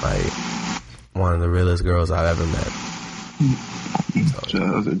 Like, one of the realest girls I've ever met. Shout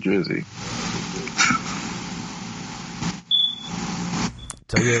out to Drizzy.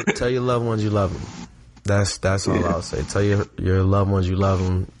 Tell your loved ones you love them. That's all I'll say. Tell your loved ones you love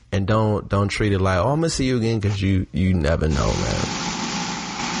them, and don't treat it like, oh, I'm gonna see you again, because you never know, man.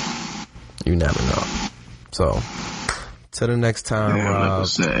 You never know. So till the next time, Rob.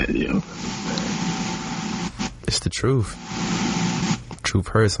 Sad, yo. It's the truth. Truth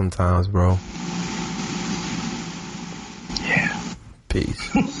hurts sometimes, bro. Yeah.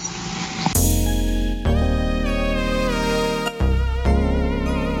 Peace.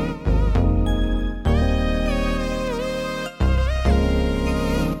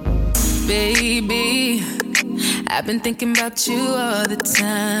 Baby, I've been thinking about you all the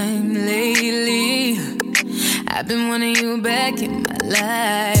time lately. I've been wanting you back in my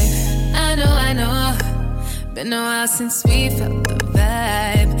life. I know. Been a while since we felt the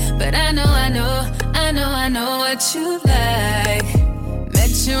vibe, but I know what you like.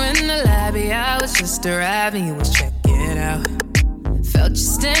 Met you in the lobby, I was just arriving, you was checking out. Felt you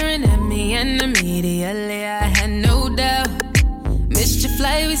staring at me, and immediately I had no doubt. Missed your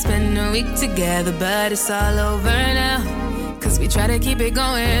flight, we spent a week together, but it's all over now. Cause we try to keep it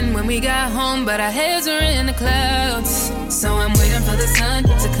going when we got home, but our heads are in the clouds. So I'm waiting for the sun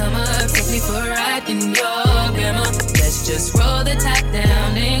to come up, take me for a ride in your grandma. Let's just roll the top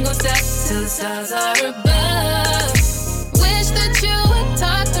down, ain't gon' stop till the stars are above. Wish that you would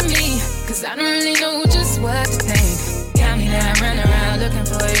talk to me, cause I don't really know just what to think. Got me now, run around looking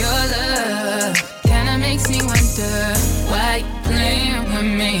for your love. Kinda makes me wonder why you playing with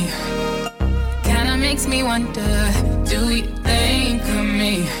me. Kinda makes me wonder, do you think of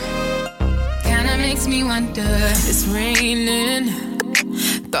me? Kinda makes me wonder. It's raining,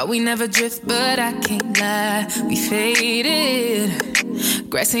 thought we never drift, but I can't lie, we faded.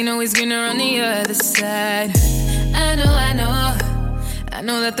 Grass ain't always greener on the other side. I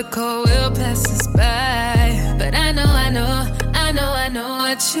know that the cold will pass us by, but I know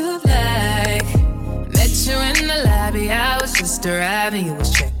what you like. Met you in the lobby, I was just arriving, you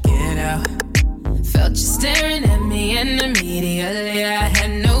was checking out. Felt you staring at me and immediately I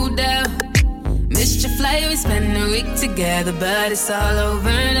had no doubt. Missed your flight, we spent a week together, but it's all over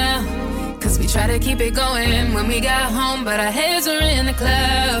now. Cause we tried to keep it going when we got home, but our heads were in the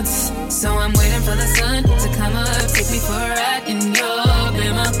clouds. So I'm waiting for the sun to come up, take me for a ride in your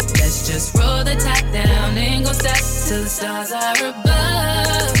Bima. Let's just roll the top down, ain't gon' stop till the stars are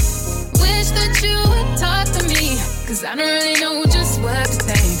above. Wish that you would talk to me, cause I don't really know just what to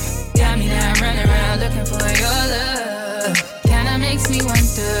think. Got me now running around looking for your love. Kinda makes me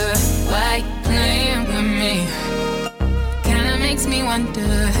wonder why you playing with me. Kinda makes me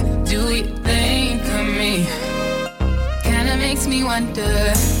wonder, do you think of me? Kinda makes me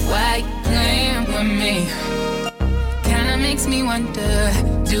wonder why you playing with me. Kinda makes me wonder,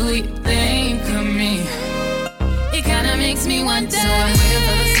 do you think of me? It kinda makes me wonder. So I'm waiting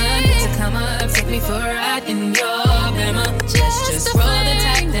for the sun to come up, take me for a ride in your Bima. Just roll the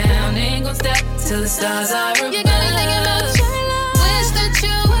top down, ain't gon' stop till the stars are above. You got me thinking about your love. Wish that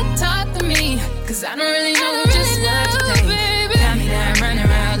you would talk to me, cause I don't really know just what to think. Got me down running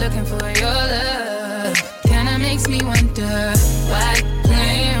around looking for your love. Kinda makes me wonder why you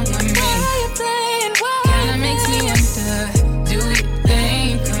playing with me. Kinda makes me wonder, do you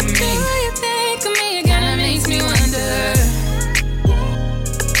think of me? It kinda makes me wonder.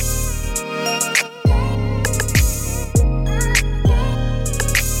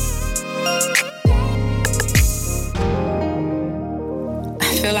 I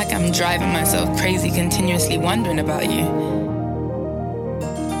feel like I'm driving myself crazy, continuously wondering about you.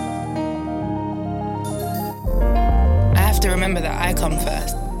 I have to remember that I come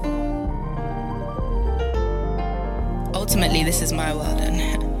first. Ultimately, this is my world and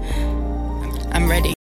I'm ready.